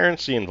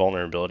transparency and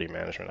vulnerability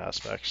management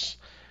aspects.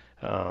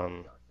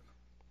 Um,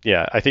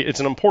 yeah, I think it's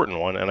an important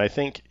one, and I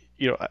think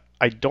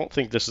I don't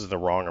think this is the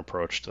wrong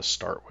approach to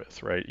start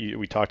with, right?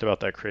 We talked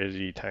about that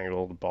crazy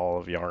tangled ball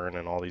of yarn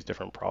and all these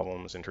different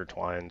problems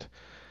intertwined.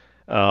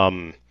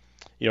 Um,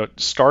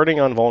 Starting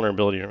on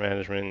vulnerability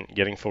management,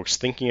 getting folks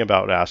thinking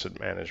about asset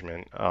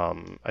management,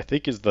 I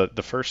think is the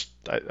first.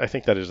 I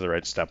think that is the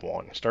right step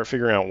one. Start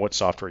figuring out what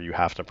software you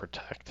have to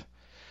protect.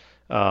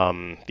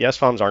 The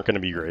SBOMs aren't going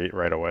to be Right. great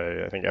right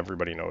away. I think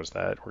everybody knows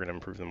that. We're going to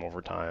improve them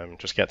over time.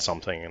 Just get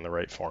something in the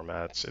right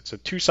formats. It's a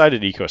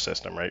two-sided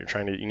ecosystem, right?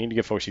 You need to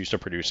get folks used to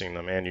producing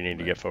them, and you need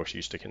to Right. get folks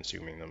used to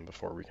consuming them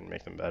before we can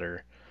make them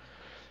better.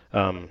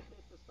 Um,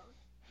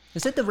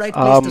 Is it the right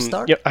place to yeah,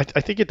 start? I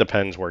think it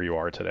depends where you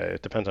are today.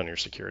 It depends on your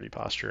security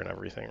posture and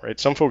everything, right?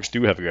 Some folks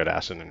do have a good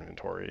asset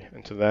inventory,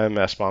 and to them,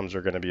 SBOMs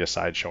are going to be a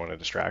sideshow and a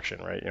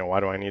distraction, right? Why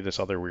do I need this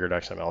other weird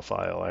XML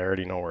file? I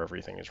already know where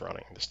everything is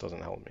running. This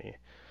doesn't help me.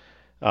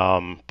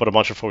 But a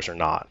bunch of folks are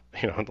not.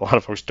 A lot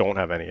of folks don't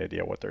have any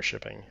idea what they're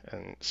shipping,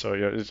 and so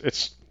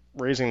it's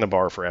raising the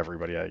bar for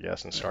everybody, I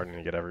guess, and Right. starting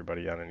to get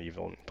everybody on an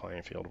even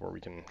playing field where we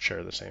can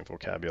share the same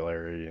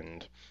vocabulary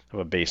and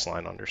have a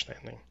baseline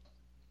understanding.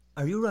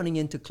 Are you running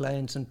into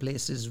clients and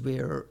places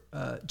where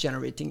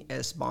generating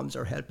SBOMs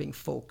are helping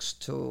folks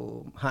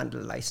to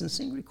handle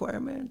licensing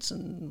requirements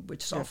and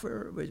which Yeah,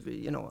 software,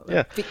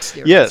 yeah, fix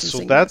their yeah. So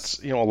licensing mess?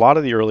 that's a lot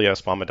of the early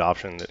SBOM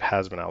adoption that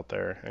has been out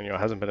there, and it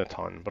hasn't been a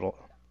ton, but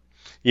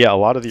yeah, a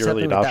lot of the It's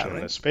early helping with that, adoption in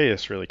right? this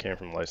space really came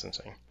from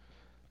licensing.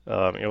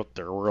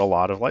 There were a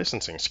lot of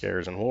licensing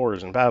scares and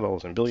wars and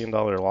battles and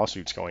billion-dollar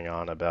lawsuits going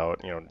on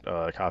about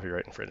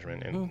copyright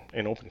infringement Hmm.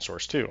 in open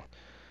source too,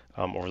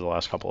 over the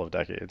last couple of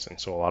decades. And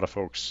so a lot of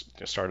folks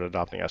started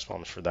adopting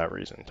SBOMs for that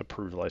reason, to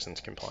prove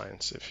license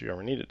compliance if you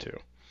ever needed to.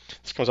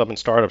 This comes up in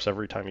startups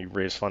every time you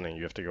raise funding.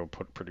 You have to go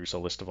produce a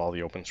list of all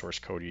the open source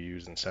code you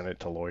use and send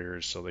it to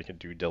lawyers so they can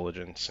do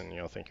diligence and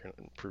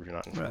prove you're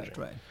not Right, infringing.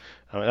 right.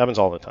 It happens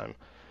all the time.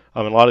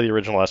 And a lot of the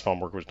original SBOM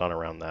work was done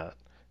around that.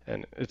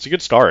 And it's a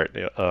good start,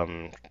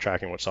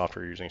 tracking what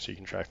software you're using so you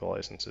can track the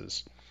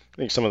licenses. I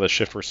think some of the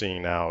shift we're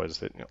seeing now is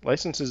that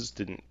licenses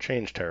didn't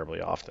change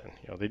terribly often.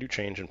 They do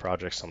change in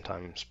projects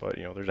sometimes, but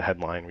there's a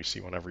headline we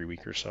see one every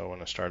week or so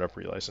when a startup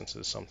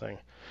relicenses something.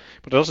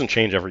 But it doesn't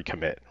change every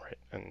commit, right?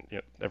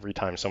 And every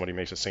time somebody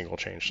makes a single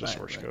change to Right,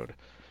 source right.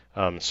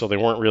 code. So they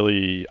weren't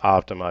really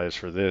optimized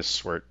for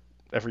this, where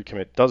every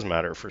commit does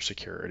matter for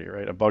security,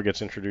 right? A bug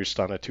gets introduced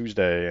on a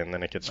Tuesday and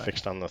then it gets Right.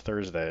 fixed on the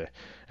Thursday,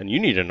 and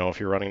you need to know if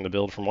you're running the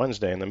build from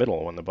Wednesday in the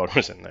middle when the bug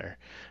was in there.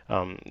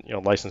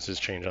 Licenses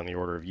change on the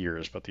order of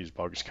years, but these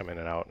bugs come in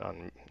and out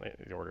on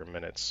the order of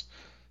minutes.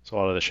 So a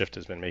lot of the shift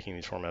has been making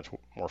these formats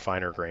more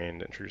finer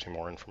grained, introducing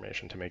more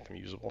information to make them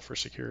usable for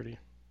security.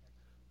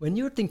 When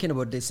you're thinking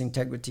about this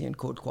integrity and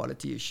code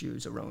quality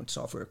issues around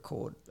software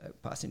code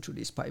passing through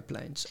these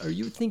pipelines, are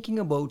you thinking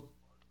about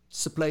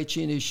supply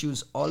chain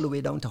issues all the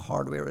way down to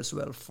hardware as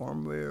well,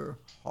 firmware,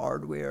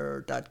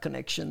 hardware, that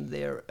connection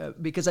there.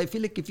 Because I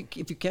feel like if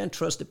you can't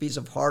trust a piece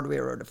of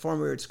hardware or the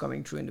firmware it's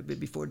coming through in the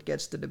before it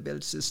gets to the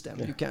build system,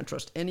 you can't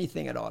trust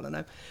anything at all.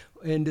 And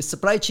in the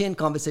supply chain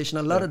conversation,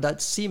 a lot of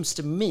that seems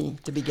to me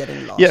to be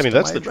getting lost. Yeah, I mean,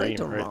 that's the right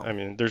dream, right? I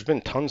mean, there's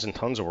been tons and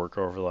tons of work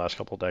over the last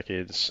couple of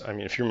decades. I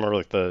mean, if you remember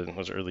like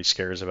those early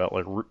scares about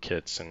like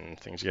rootkits and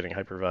things getting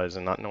hypervised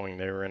and not knowing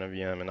they were in a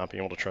VM and not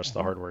being able to trust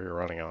the hardware you're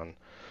running on.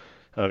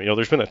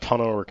 There's been a ton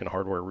of work in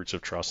hardware roots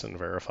of trust and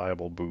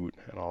verifiable boot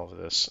and all of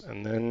this.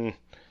 And then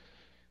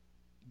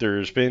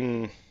there's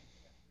been...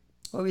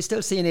 Well, we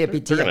still see an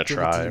APT activity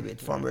try.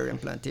 with firmware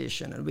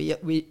implantation, and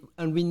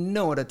we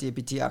know that the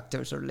APT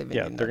actors are living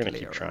in that layer. They're going to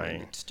keep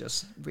trying. It's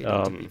just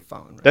waiting to be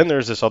found. Right? Then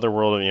there's this other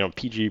world of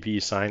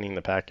PGP signing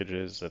the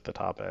packages at the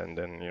top end,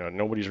 and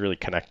nobody's really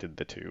connected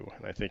the two.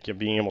 And I think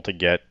being able to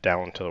get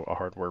down to a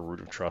hardware root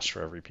of trust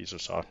for every piece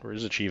of software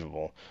is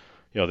achievable.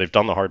 They've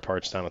done the hard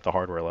parts down at the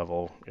hardware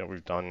level.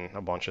 We've done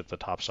a bunch at the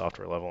top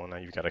software level, and now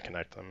you've got to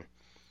connect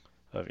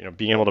them.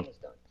 Being able to...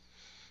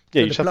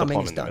 Yeah, you just have to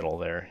plumb in the middle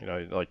there.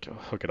 Like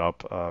hook it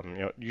up.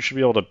 You should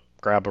be able to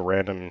grab a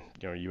random,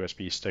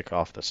 USB stick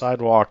off the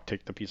sidewalk,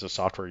 take the piece of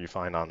software you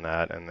find on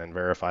that, and then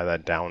verify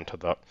that down to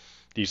the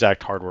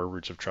exact hardware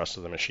roots of trust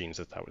of the machines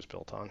that was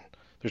built on.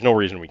 There's no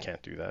reason we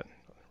can't do that.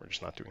 We're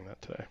just not doing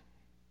that today.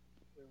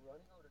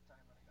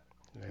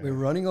 We're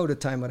running out of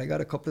time, but I got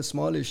a couple of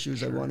small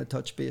issues I want to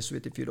touch base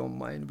with, if you don't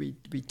mind. We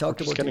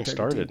talked about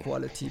integrity and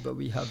quality, but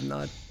we have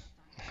not.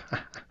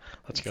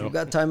 Let's go. If you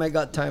got time, I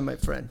got time, my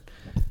friend.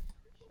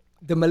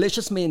 The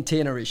malicious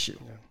maintainer issue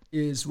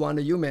is one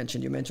that you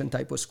mentioned. You mentioned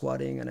typo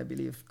squatting and I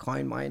believe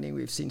coin mining.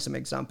 We've seen some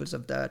examples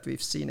of that.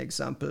 We've seen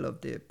example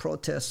of the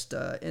protest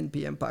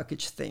NPM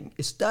package thing.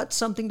 Is that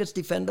something that's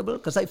defendable?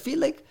 Because I feel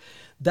like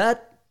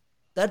that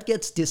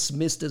gets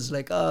dismissed as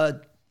like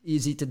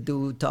easy to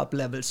do top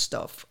level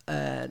stuff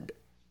and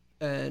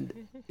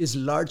is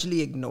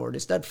largely ignored.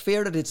 Is that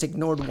fair that it's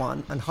ignored,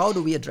 one? And how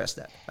do we address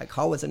that? Like,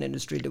 how as an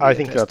industry do we I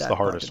think that's that the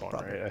hardest one,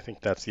 right? I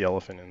think that's the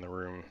elephant in the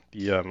room,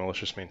 the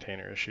malicious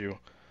maintainer issue.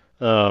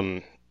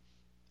 And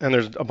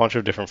there's a bunch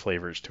of different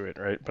flavors to it,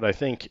 right? But I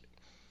think...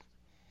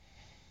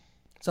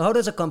 So how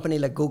does a company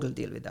like Google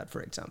deal with that,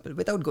 for example,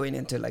 without going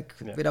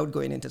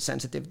into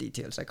sensitive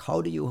details? Like,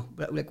 how do you,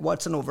 like,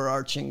 what's an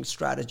overarching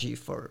strategy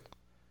for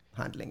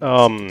handling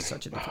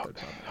such a difficult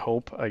problem?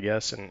 Hope, I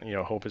guess, and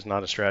hope is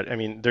not a strategy. I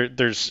mean,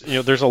 there's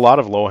a lot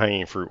of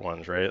low-hanging fruit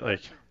ones, right?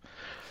 Like,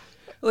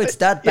 it's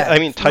that bad. Yeah, I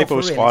mean,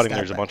 typo squatting.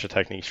 There's a bunch of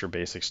techniques for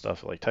basic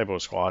stuff like typo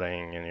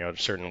squatting, and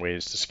certain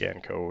ways to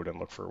scan code and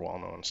look for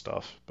well-known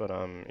stuff. But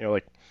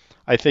like,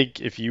 I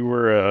think if you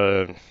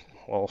were a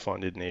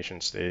well-funded nation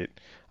state,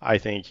 I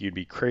think you'd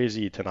be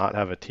crazy to not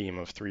have a team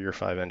of 3 or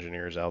 5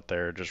 engineers out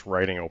there just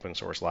writing open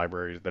source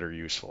libraries that are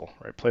useful,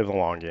 right? Play the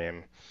long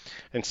game.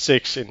 In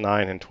 6, in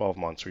 9, and 12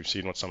 months, we've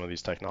seen with some of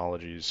these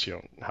technologies,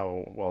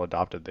 how well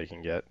adopted they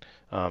can get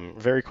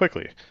very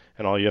quickly.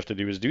 And all you have to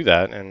do is do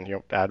that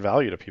and add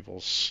value to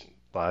people's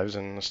lives,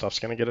 and the stuff's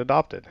going to get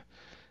adopted.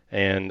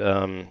 And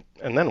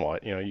then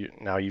what?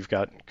 Now you've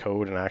got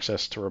code and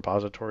access to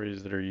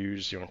repositories that are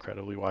used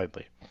incredibly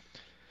widely.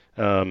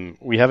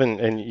 We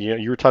haven't, and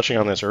you were touching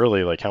on this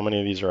early, like how many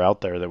of these are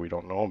out there that we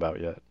don't know about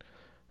yet.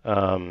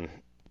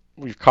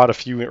 We've caught a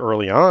few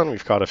early on,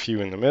 we've caught a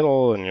few in the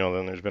middle, and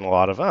then there's been a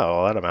lot of,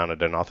 that amounted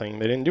to nothing,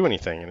 they didn't do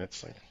anything, and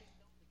it's like,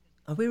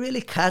 are we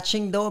really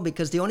catching though?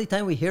 Because the only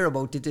time we hear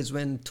about it is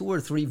when 2 or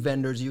 3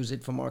 vendors use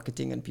it for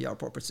marketing and PR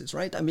purposes,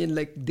 right? I mean,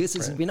 like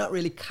we're not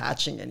really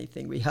catching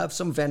anything. We have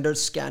some vendors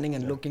scanning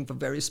and looking for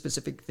very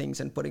specific things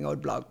and putting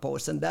out blog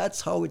posts, and that's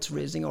how it's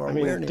raising our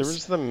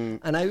awareness. And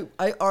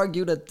I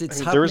argue that it's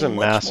happening there was a much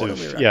massive, more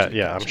than we're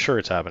actually I'm sure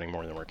it's happening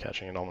more than we're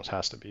catching. It almost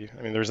has to be.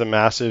 I mean, there's a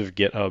massive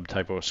GitHub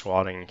typo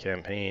squatting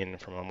campaign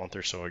from a month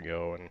or so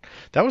ago, and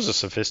that was a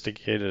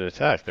sophisticated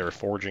attack. They were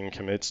forging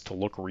commits to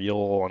look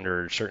real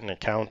under certain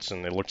accounts,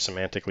 and they looked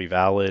semantically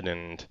valid,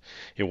 and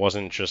it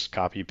wasn't just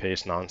copy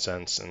paste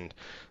nonsense. And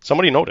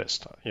somebody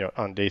noticed,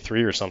 on day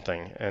 3 or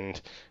something,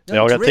 and they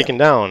all got taken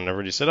down.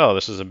 Everybody said, "Oh,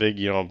 this is a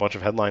big, a bunch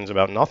of headlines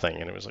about nothing."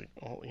 And it was like,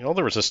 well,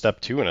 there was a step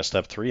 2 and a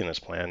step 3 in this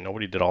plan.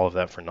 Nobody did all of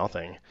that for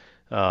nothing.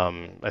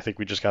 I think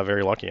we just got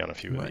very lucky on a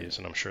few of these,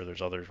 and I'm sure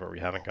there's others where we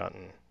haven't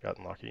gotten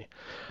lucky.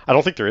 I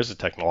don't think there is a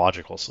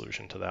technological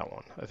solution to that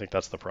one. I think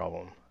that's the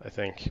problem. I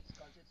think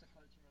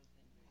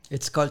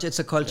it's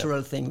a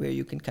cultural thing where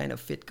you can kind of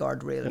fit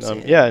guardrails.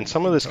 And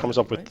some of this comes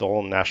up with the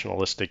whole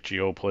nationalistic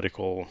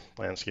geopolitical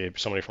landscape.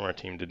 Somebody from our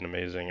team did an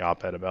amazing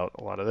op-ed about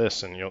a lot of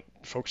this, and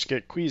folks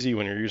get queasy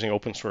when you're using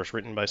open source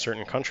written by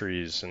certain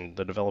countries and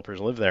the developers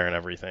live there and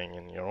everything,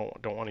 and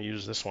don't want to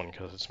use this one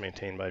because it's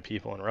maintained by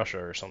people in Russia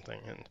or something.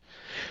 And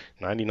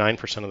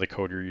 99% of the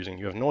code you're using,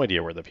 you have no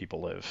idea where the people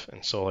live,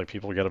 and so like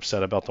people get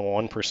upset about the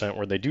 1%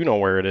 where they do know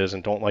where it is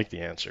and don't like the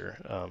answer,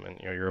 and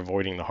you're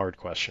avoiding the hard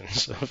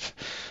questions of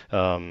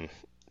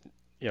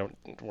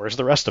where's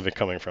the rest of it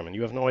coming from? And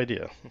you have no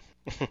idea.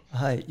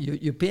 Hi,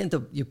 you paint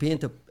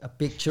a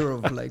picture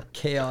of like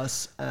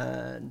chaos,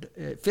 and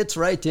it fits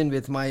right in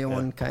with my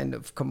own kind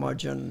of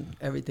curmudgeon,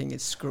 everything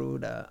is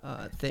screwed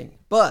thing.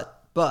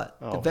 But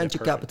the venture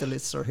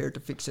capitalists are here to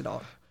fix it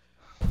all,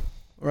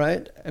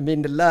 right? I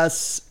mean,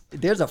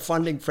 there's a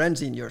funding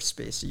frenzy in your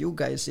space. You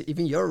guys,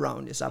 even your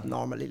round is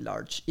abnormally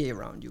large. A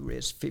round, you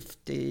raised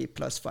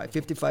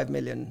 55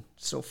 million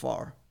so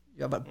far.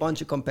 You have a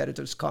bunch of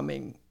competitors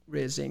coming,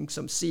 raising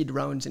some seed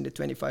rounds in the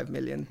 25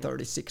 million,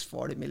 36,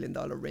 $40 million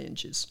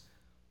ranges.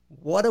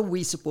 What are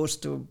we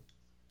supposed to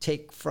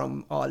take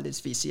from all this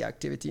VC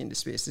activity in the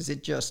space? Is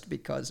it just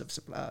because of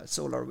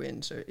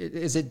SolarWinds? Or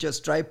is it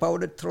just dry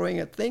powder throwing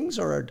at things?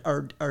 Or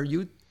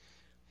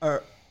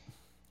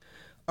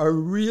are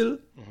real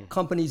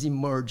companies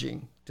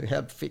emerging to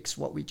help fix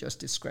what we just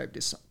described,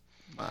 this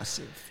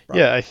massive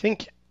problem? Yeah, I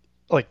think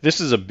like this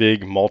is a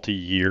big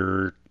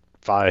multi-year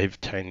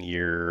 5-10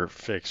 year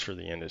fix for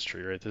the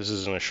industry, right? This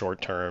isn't a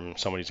short term,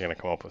 somebody's going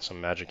to come up with some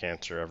magic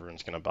answer,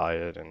 everyone's going to buy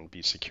it and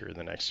be secure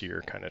the next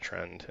year kind of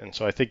trend. And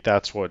so I think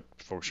that's what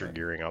folks are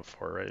gearing up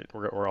for, right?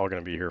 We're all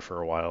going to be here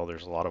for a while.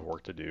 There's a lot of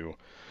work to do.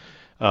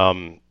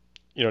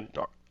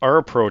 Our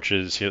approach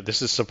is,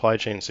 this is supply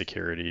chain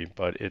security,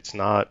 but it's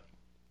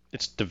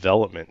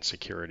development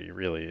security,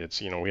 really. It's,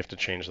 we have to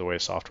change the way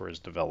software is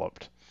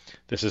developed.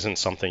 This isn't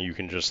something you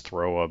can just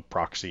throw a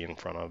proxy in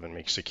front of and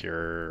make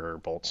secure or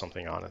bolt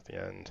something on at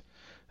the end.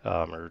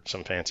 Or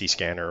some fancy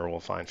scanner will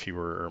find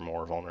fewer or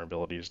more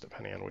vulnerabilities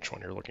depending on which one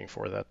you're looking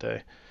for that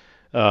day.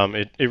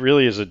 It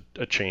really is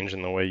a change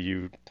in the way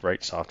you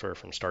write software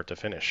from start to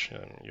finish.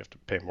 And you have to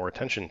pay more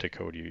attention to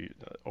code,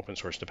 open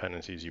source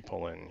dependencies you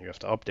pull in. You have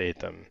to update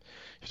them.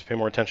 You have to pay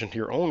more attention to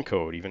your own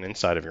code, even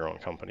inside of your own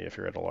company if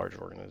you're at a large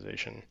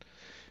organization.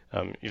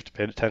 You have to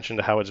pay attention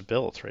to how it's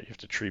built, right? You have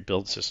to treat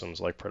build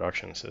systems like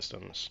production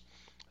systems.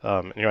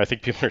 I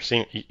think people are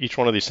seeing each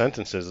one of these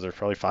sentences. There's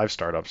probably 5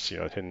 startups,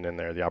 hidden in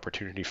there, the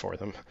opportunity for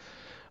them.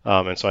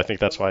 And so I think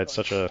that's why it's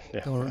such a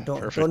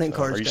perfect. Don't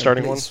encourage are you them,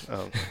 starting please.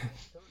 one?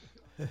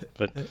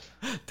 But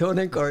don't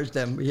encourage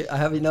them. I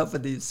have enough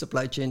of these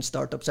supply chain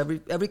startups.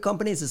 Every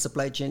company is a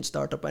supply chain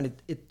startup, and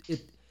it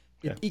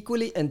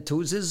equally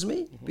enthuses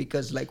me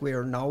because like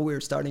we're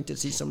starting to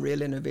see some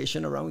real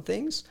innovation around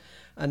things.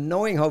 And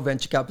knowing how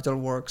venture capital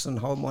works and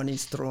how money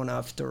is thrown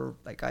after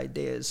like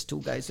ideas,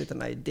 2 guys with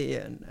an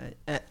idea,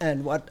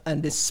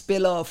 and this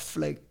spill off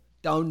like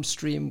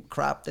downstream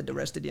crap that the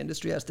rest of the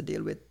industry has to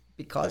deal with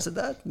because of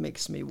that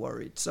makes me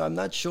worried. So I'm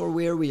not sure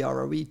where we are.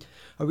 Are we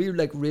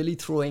like really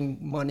throwing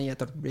money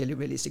at a really,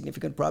 really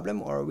significant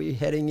problem, or are we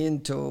heading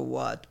into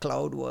what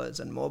cloud was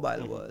and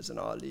mobile was and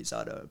all these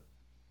other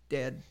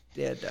dead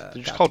Did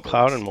you just call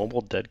cloud and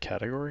mobile dead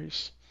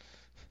categories?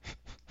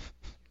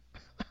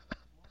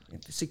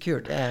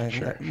 Security,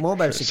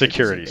 mobile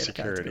security.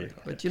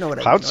 But you know what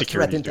I mean. Cloud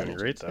security is doing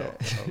great though.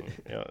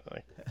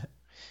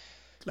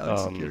 Cloud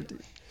security.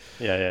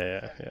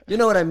 Yeah. You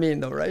know what I mean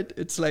though, right?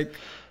 It's like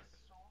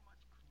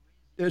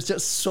there's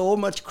just so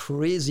much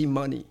crazy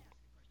money.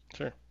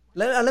 Sure.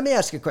 Let me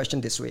ask you a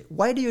question this way.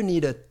 Why do you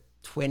need a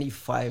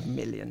 25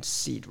 million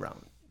seed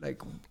round?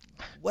 Like,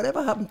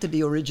 whatever happened to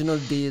the original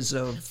days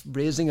of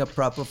raising a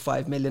proper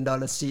 $5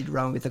 million seed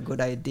round with a good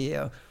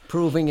idea,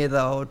 proving it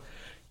out,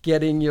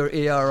 getting your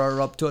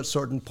ARR up to a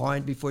certain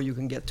point before you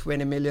can get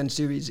 20 million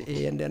Series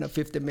A and then a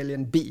 50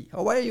 million B?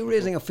 Or why are you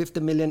raising a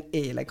 50 million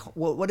A? Like,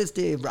 what is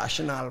the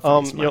rationale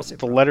for this massive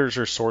the letters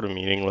are sort of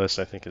meaningless,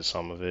 I think, is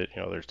some of it.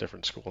 There's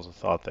different schools of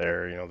thought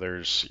there.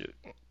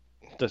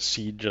 Does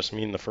seed just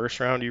mean the first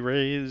round you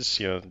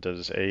raise?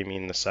 Does A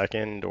mean the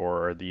second,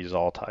 or are these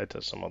all tied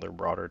to some other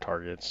broader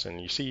targets? And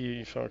you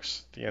see,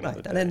 folks, at the end of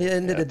the day. And at the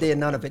end of the day,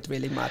 none of it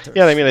really matters.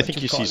 Yeah, I mean, I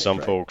think you see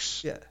some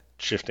folks Yeah.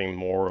 shifting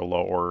more or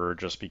lower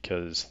just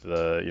because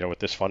with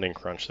this funding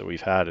crunch that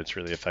we've had, it's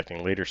really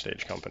affecting later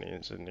stage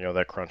companies, and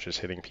that crunch is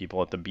hitting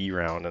people at the B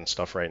round and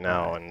stuff right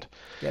now. And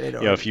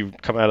if you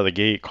come out of the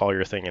gate, call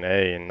your thing an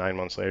A, and 9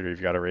 months later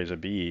you've got to raise a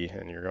B,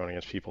 and you're going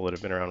against people that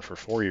have been around for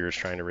 4 years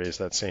trying to raise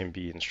that same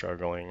B and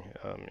struggling,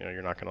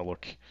 you're not going to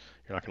look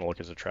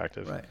as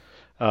attractive. Right.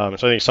 So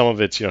I think some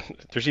of it's,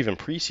 there's even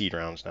pre-seed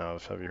rounds now.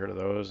 Have you heard of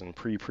those? And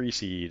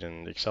pre-seed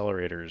and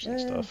accelerators and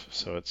stuff.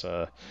 So it's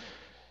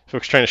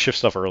folks trying to shift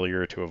stuff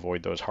earlier to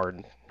avoid those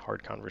hard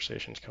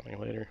conversations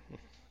coming later.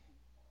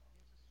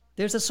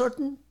 There's a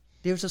certain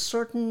I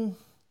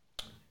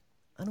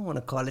don't want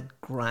to call it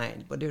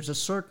grind, but there's a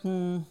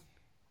certain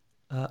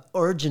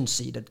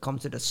urgency that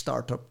comes to the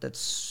startup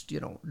that's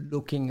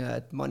looking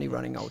at money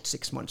running out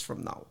 6 months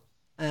from now,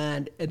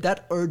 and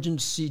that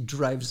urgency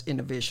drives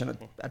innovation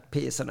at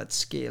pace and at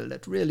scale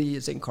that really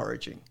is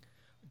encouraging.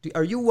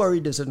 Are you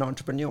worried as an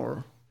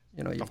entrepreneur?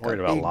 You've I'm got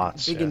worried about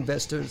lots. big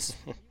investors,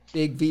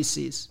 big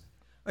VCs.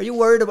 Are you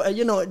worried about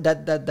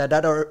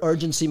that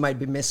urgency might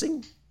be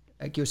missing?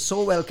 Like, you're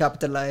so well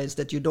capitalized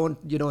that you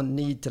don't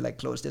need to like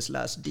close this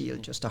last deal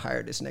just to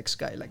hire this next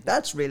guy. Like,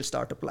 that's real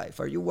startup life.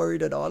 Are you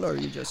worried at all, or are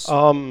you just?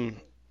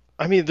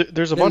 I mean,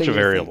 there's a bunch building of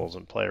your thing. variables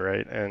in play,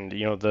 right? And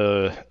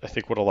the I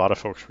think what a lot of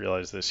folks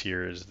realize this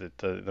year is that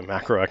the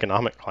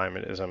macroeconomic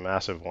climate is a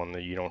massive one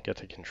that you don't get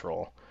to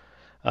control.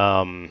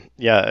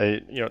 Yeah,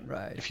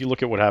 Right. if you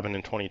look at what happened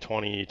in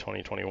 2020,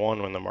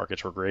 2021, when the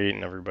markets were great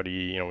and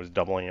everybody, was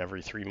doubling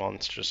every 3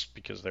 months just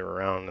because they were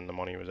around and the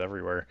money was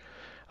everywhere,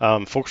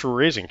 folks were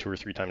raising 2 or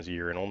 3 times a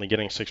year and only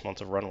getting 6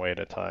 months of runway at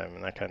a time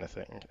and that kind of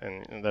thing.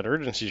 And that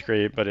urgency is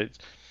great, but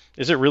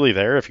is it really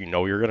there if you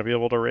know you're going to be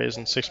able to raise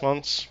in 6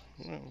 months?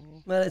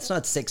 Well, it's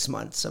not 6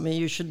 months. I mean,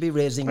 you should be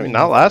I raising mean,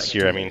 not more for last like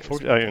year. I two mean, years,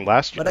 folks, I mean, maybe.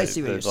 last But I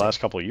see what the you're last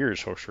saying. couple of years,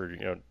 folks were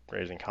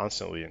raising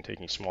constantly and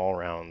taking small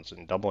rounds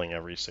and doubling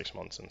every 6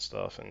 months and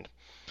stuff. And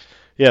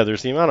yeah,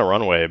 there's the amount of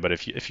runway, but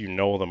if you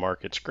know the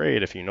market's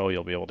great, if you know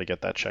you'll be able to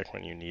get that check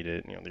when you need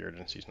it, the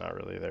urgency's not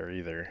really there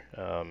either.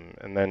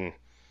 And then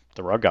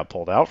the rug got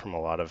pulled out from a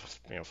lot of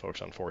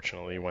folks,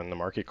 unfortunately, when the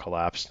market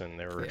collapsed and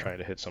they were Fair. trying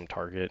to hit some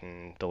target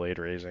and delayed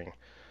raising.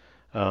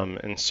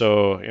 And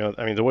so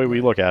I mean, the way we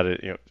Right. look at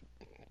it,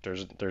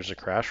 there's a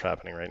crash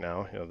happening right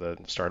now. The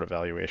startup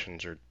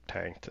valuations are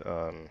tanked.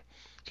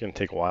 It's going to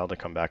take a while to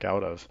come back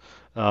out of.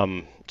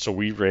 So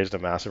we raised a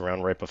massive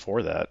round right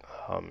before that,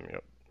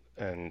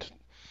 and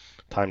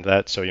timed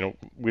that. So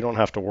we don't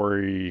have to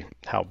worry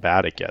how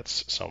bad it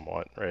gets.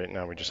 Somewhat right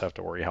now, we just have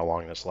to worry how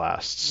long this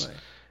lasts. Right.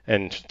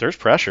 And there's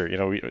pressure.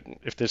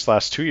 If this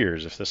lasts 2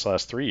 years, if this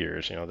lasts 3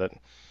 years,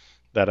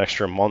 that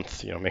extra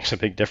month, makes a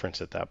big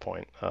difference at that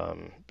point.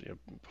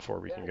 Before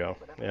we can go.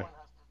 Yeah.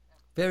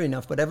 Fair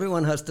enough, but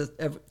everyone has to.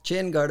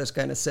 Chain Guard has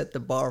kind of set the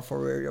bar for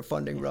where your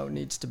funding round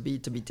needs to be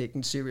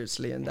taken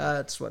seriously, and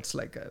that's what's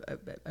like.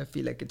 I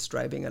feel like it's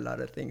driving a lot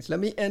of things. Let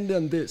me end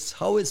on this.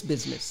 How is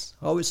business?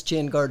 How is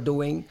Chain Guard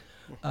doing?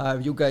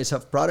 You guys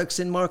have products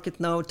in market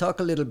now. Talk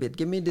a little bit.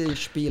 Give me the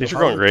spiel. These are How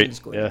going are great. things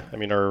going Yeah, on I there?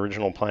 mean, our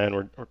original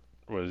plan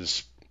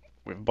was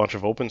we have a bunch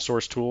of open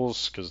source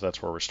tools because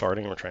that's where we're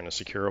starting. We're trying to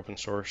secure open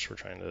source. We're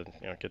trying to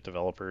get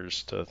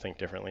developers to think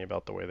differently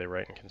about the way they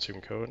write and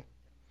consume code.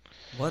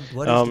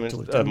 What is the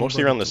tool? Tell me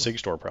Mostly about the around the tool.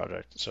 SigStore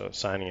project, so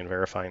signing and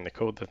verifying the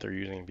code that they're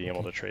using, being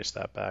able Okay. to trace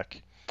that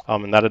back.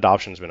 And that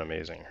adoption's been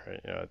amazing, right?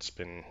 It's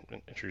been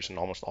introduced in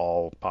almost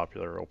all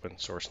popular open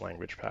source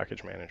language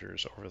package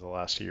managers over the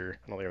last year.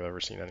 I don't think I've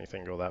ever seen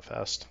anything go that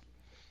fast.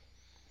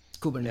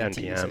 Kubernetes,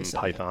 I NPM, say.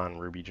 Python,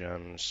 Ruby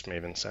Gems,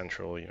 Maven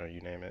Central,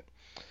 you name it.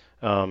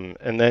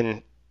 And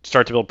then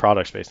start to build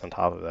products based on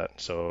top of that.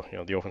 So,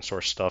 the open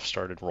source stuff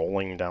started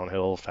rolling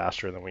downhill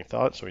faster than we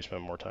thought. So we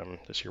spent more time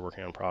this year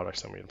working on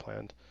products than we had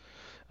planned.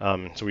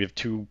 So we have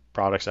two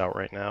products out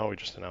right now. We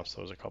just announced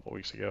those a couple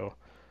weeks ago.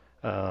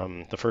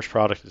 The first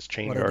product is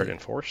What are ChainGuard they?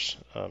 Enforce.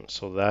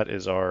 So that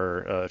is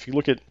if you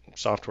look at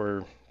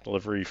software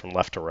delivery from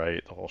left to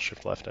right, the whole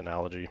shift left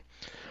analogy,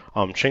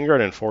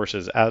 ChainGuard Enforce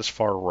is as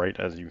far right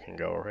as you can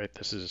go, right?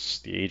 This is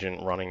the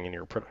agent running in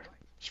your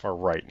as far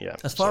right, yeah.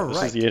 As So far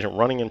this is the right. agent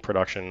running in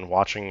production,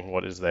 watching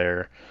what is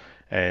there,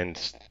 and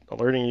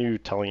alerting you,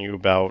 telling you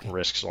about Okay.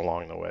 risks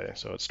along the way.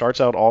 So it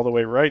starts out all the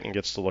way right and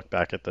gets to look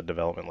back at the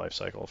development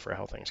lifecycle for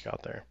how things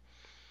got there.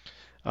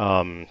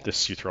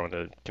 This you throw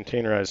into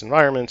containerized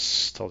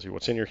environments, tells you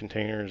what's in your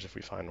containers. If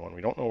we find one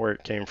we don't know where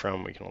it came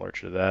from, we can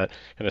alert you to that.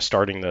 And it's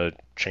starting the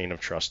chain of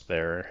trust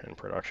there in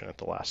production at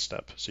the last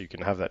step. So you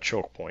can have that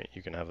choke point,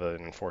 you can have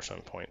an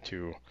enforcement point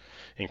to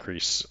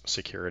increase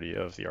security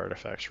of the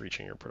artifacts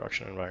reaching your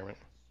production environment.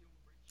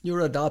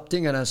 You're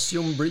adopting an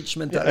assume breach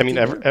Yeah, I mean,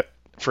 mentality there.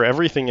 for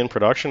everything in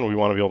production, we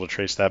want to be able to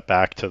trace that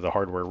back to the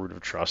hardware root of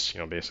trust.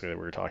 Basically that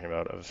we were talking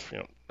about of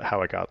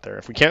how it got there.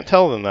 If we can't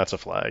tell, then that's a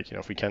flag.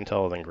 If we can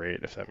tell, then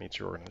great. If that meets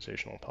your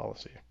organizational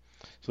policy.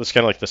 So it's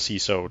kind of like the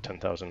CISO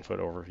 10,000 foot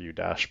overview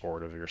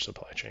dashboard of your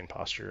supply chain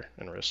posture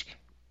and risk.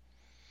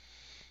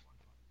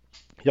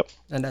 Yep.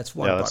 And that's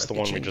one Yeah, that's product, the the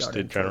one we chain just guard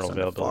did enforce general on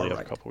the far availability of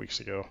a right. couple weeks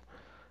ago.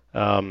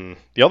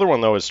 The other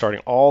one though is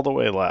starting all the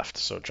way left,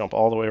 so jump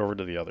all the way over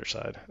to the other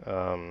side.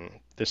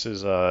 This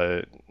is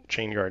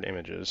ChainGuard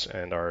Images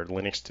and our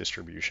Linux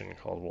distribution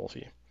called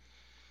Wolfie.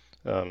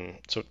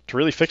 So to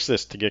really fix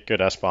this, to get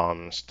good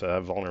SBOMs, to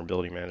have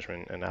vulnerability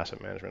management and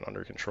asset management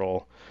under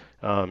control,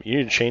 you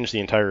need to change the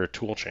entire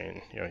tool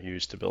chain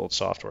used to build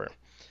software.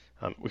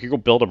 We could go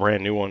build a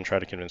brand new one, try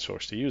to convince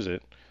folks to use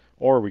it,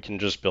 or we can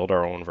just build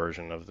our own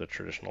version of the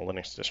traditional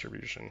Linux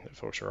distribution that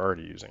folks are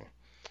already using.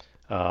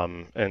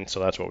 And so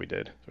that's what we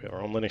did. We have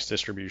our own Linux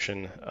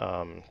distribution,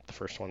 the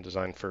first one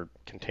designed for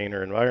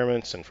container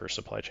environments and for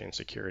supply chain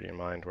security in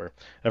mind, where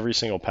every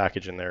single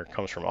package in there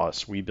comes from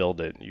us. We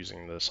build it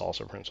using the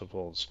SALSA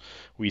principles.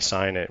 We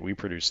sign it. We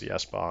produce the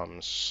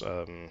SBOMs.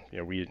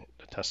 We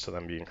attest to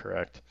them being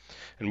correct.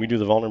 And we do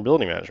the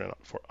vulnerability management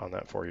on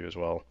that for you as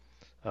well.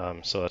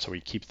 So that's how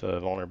we keep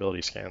the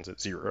vulnerability scans at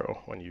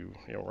 0 when you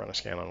run a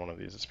scan on one of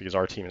these. It's because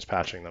our team is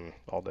patching them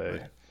all day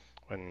Right.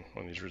 when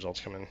these results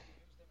come in.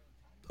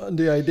 And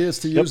the idea is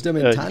to Yep, use them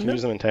in you can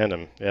use tandem. them in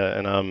tandem. Yeah,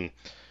 and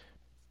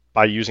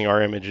by using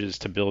our images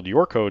to build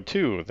your code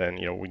too, then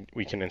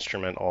we can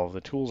instrument all of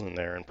the tools in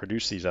there and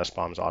produce these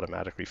SBOMs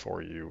automatically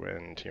for you,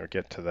 and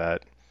get to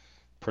that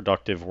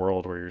productive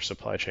world where your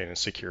supply chain is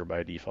secure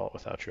by default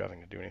without you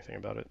having to do anything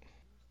about it.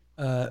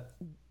 Uh,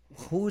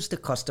 who's the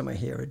customer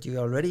here? Do you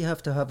already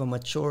have to have a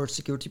mature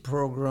security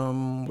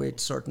program with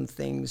certain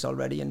things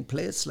already in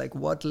place? Like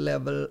what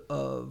level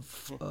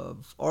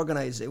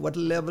what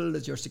level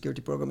does your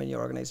security program in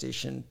your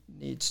organization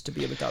needs to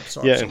be able to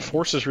absorb? Yeah,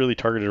 Enforce is really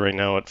targeted right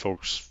now at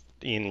folks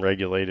in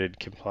regulated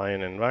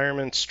compliant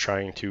environments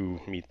trying to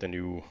meet the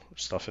new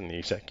stuff in the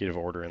executive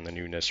order and the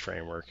new NIST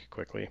framework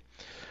quickly.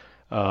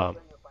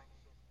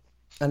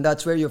 And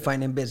that's where you're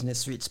finding business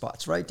sweet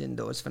spots, right? In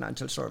those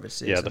financial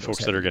services. Yeah, the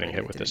folks that are getting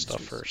hit with this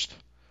stuff first.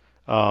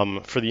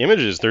 For the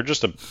images, they're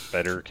just a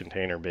better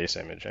container-based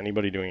image.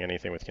 Anybody doing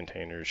anything with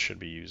containers should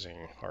be using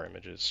our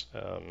images.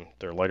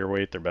 They're lighter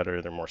weight, they're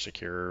better, they're more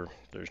secure.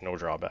 There's no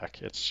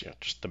drawback. It's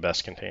just the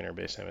best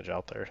container-based image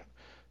out there.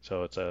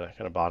 So it's a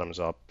kind of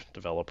bottoms-up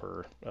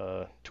developer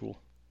tool.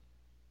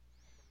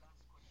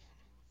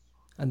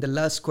 And the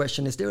last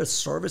question, is there a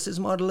services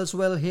model as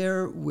well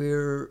here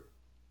where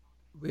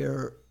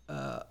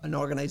an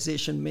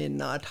organization may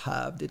not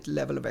have the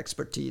level of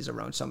expertise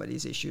around some of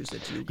these issues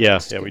that you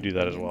guys we do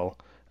that as well.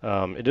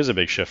 It is a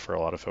big shift for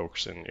a lot of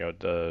folks, and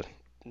the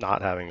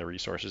not having the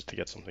resources to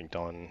get something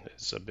done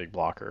is a big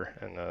blocker,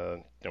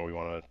 and we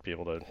want to be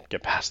able to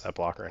get past that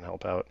blocker and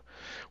help out.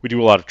 We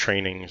do a lot of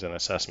trainings and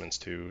assessments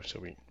too, so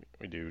we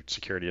do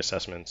security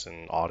assessments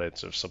and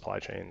audits of supply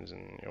chains,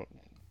 and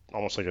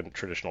almost like a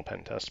traditional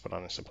pen test, but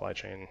on a supply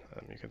chain.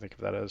 You can think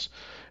of that as,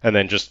 and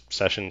then just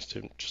sessions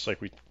to just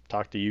like we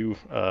talked to you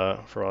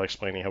for all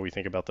explaining how we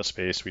think about the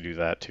space. We do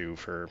that too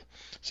for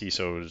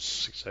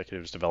CISOs,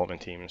 executives, development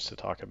teams to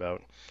talk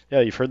about. Yeah,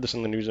 you've heard this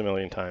in the news a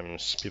million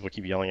times. People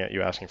keep yelling at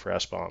you, asking for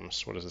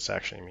SBOMs. What does this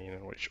actually mean,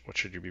 and what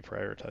should you be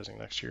prioritizing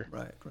next year?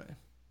 Right.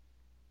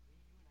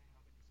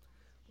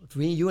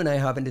 You and I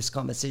having this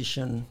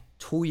conversation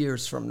 2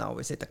 years from now,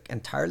 is it an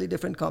entirely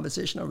different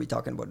conversation, or are we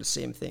talking about the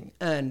same thing?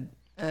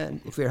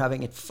 And if we're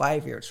having it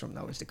 5 years from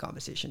now, is the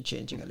conversation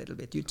changing a little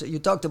bit? You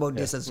talked about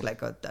this as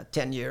like a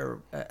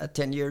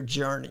 10-year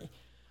journey,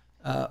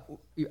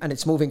 and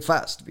it's moving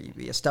fast.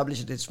 We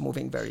established it's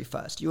moving very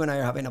fast. You and I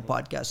are having a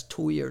podcast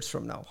 2 years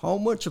from now. How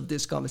much of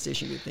this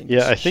conversation do you think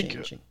is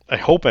changing? I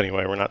hope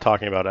anyway, we're not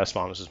talking about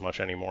SBOMs as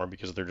much anymore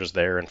because they're just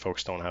there and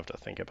folks don't have to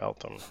think about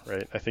them,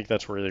 right? I think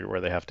that's really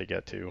where they have to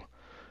get to.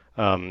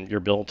 Your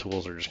build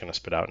tools are just going to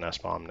spit out an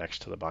SBOM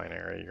next to the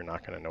binary. You're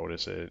not going to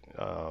notice it,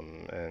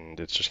 and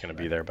it's just going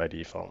to be there by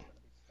default.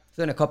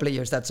 So in a couple of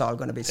years, that's all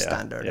going to be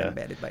standard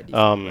embedded by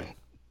default.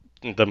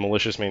 The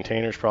malicious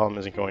maintainers problem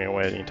isn't going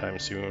away anytime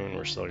soon.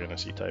 We're still going to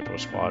see typo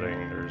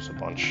squatting. There's a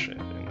bunch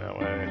in that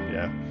way.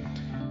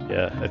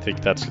 Yeah. I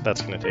think that's going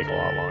to take a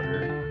lot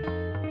longer.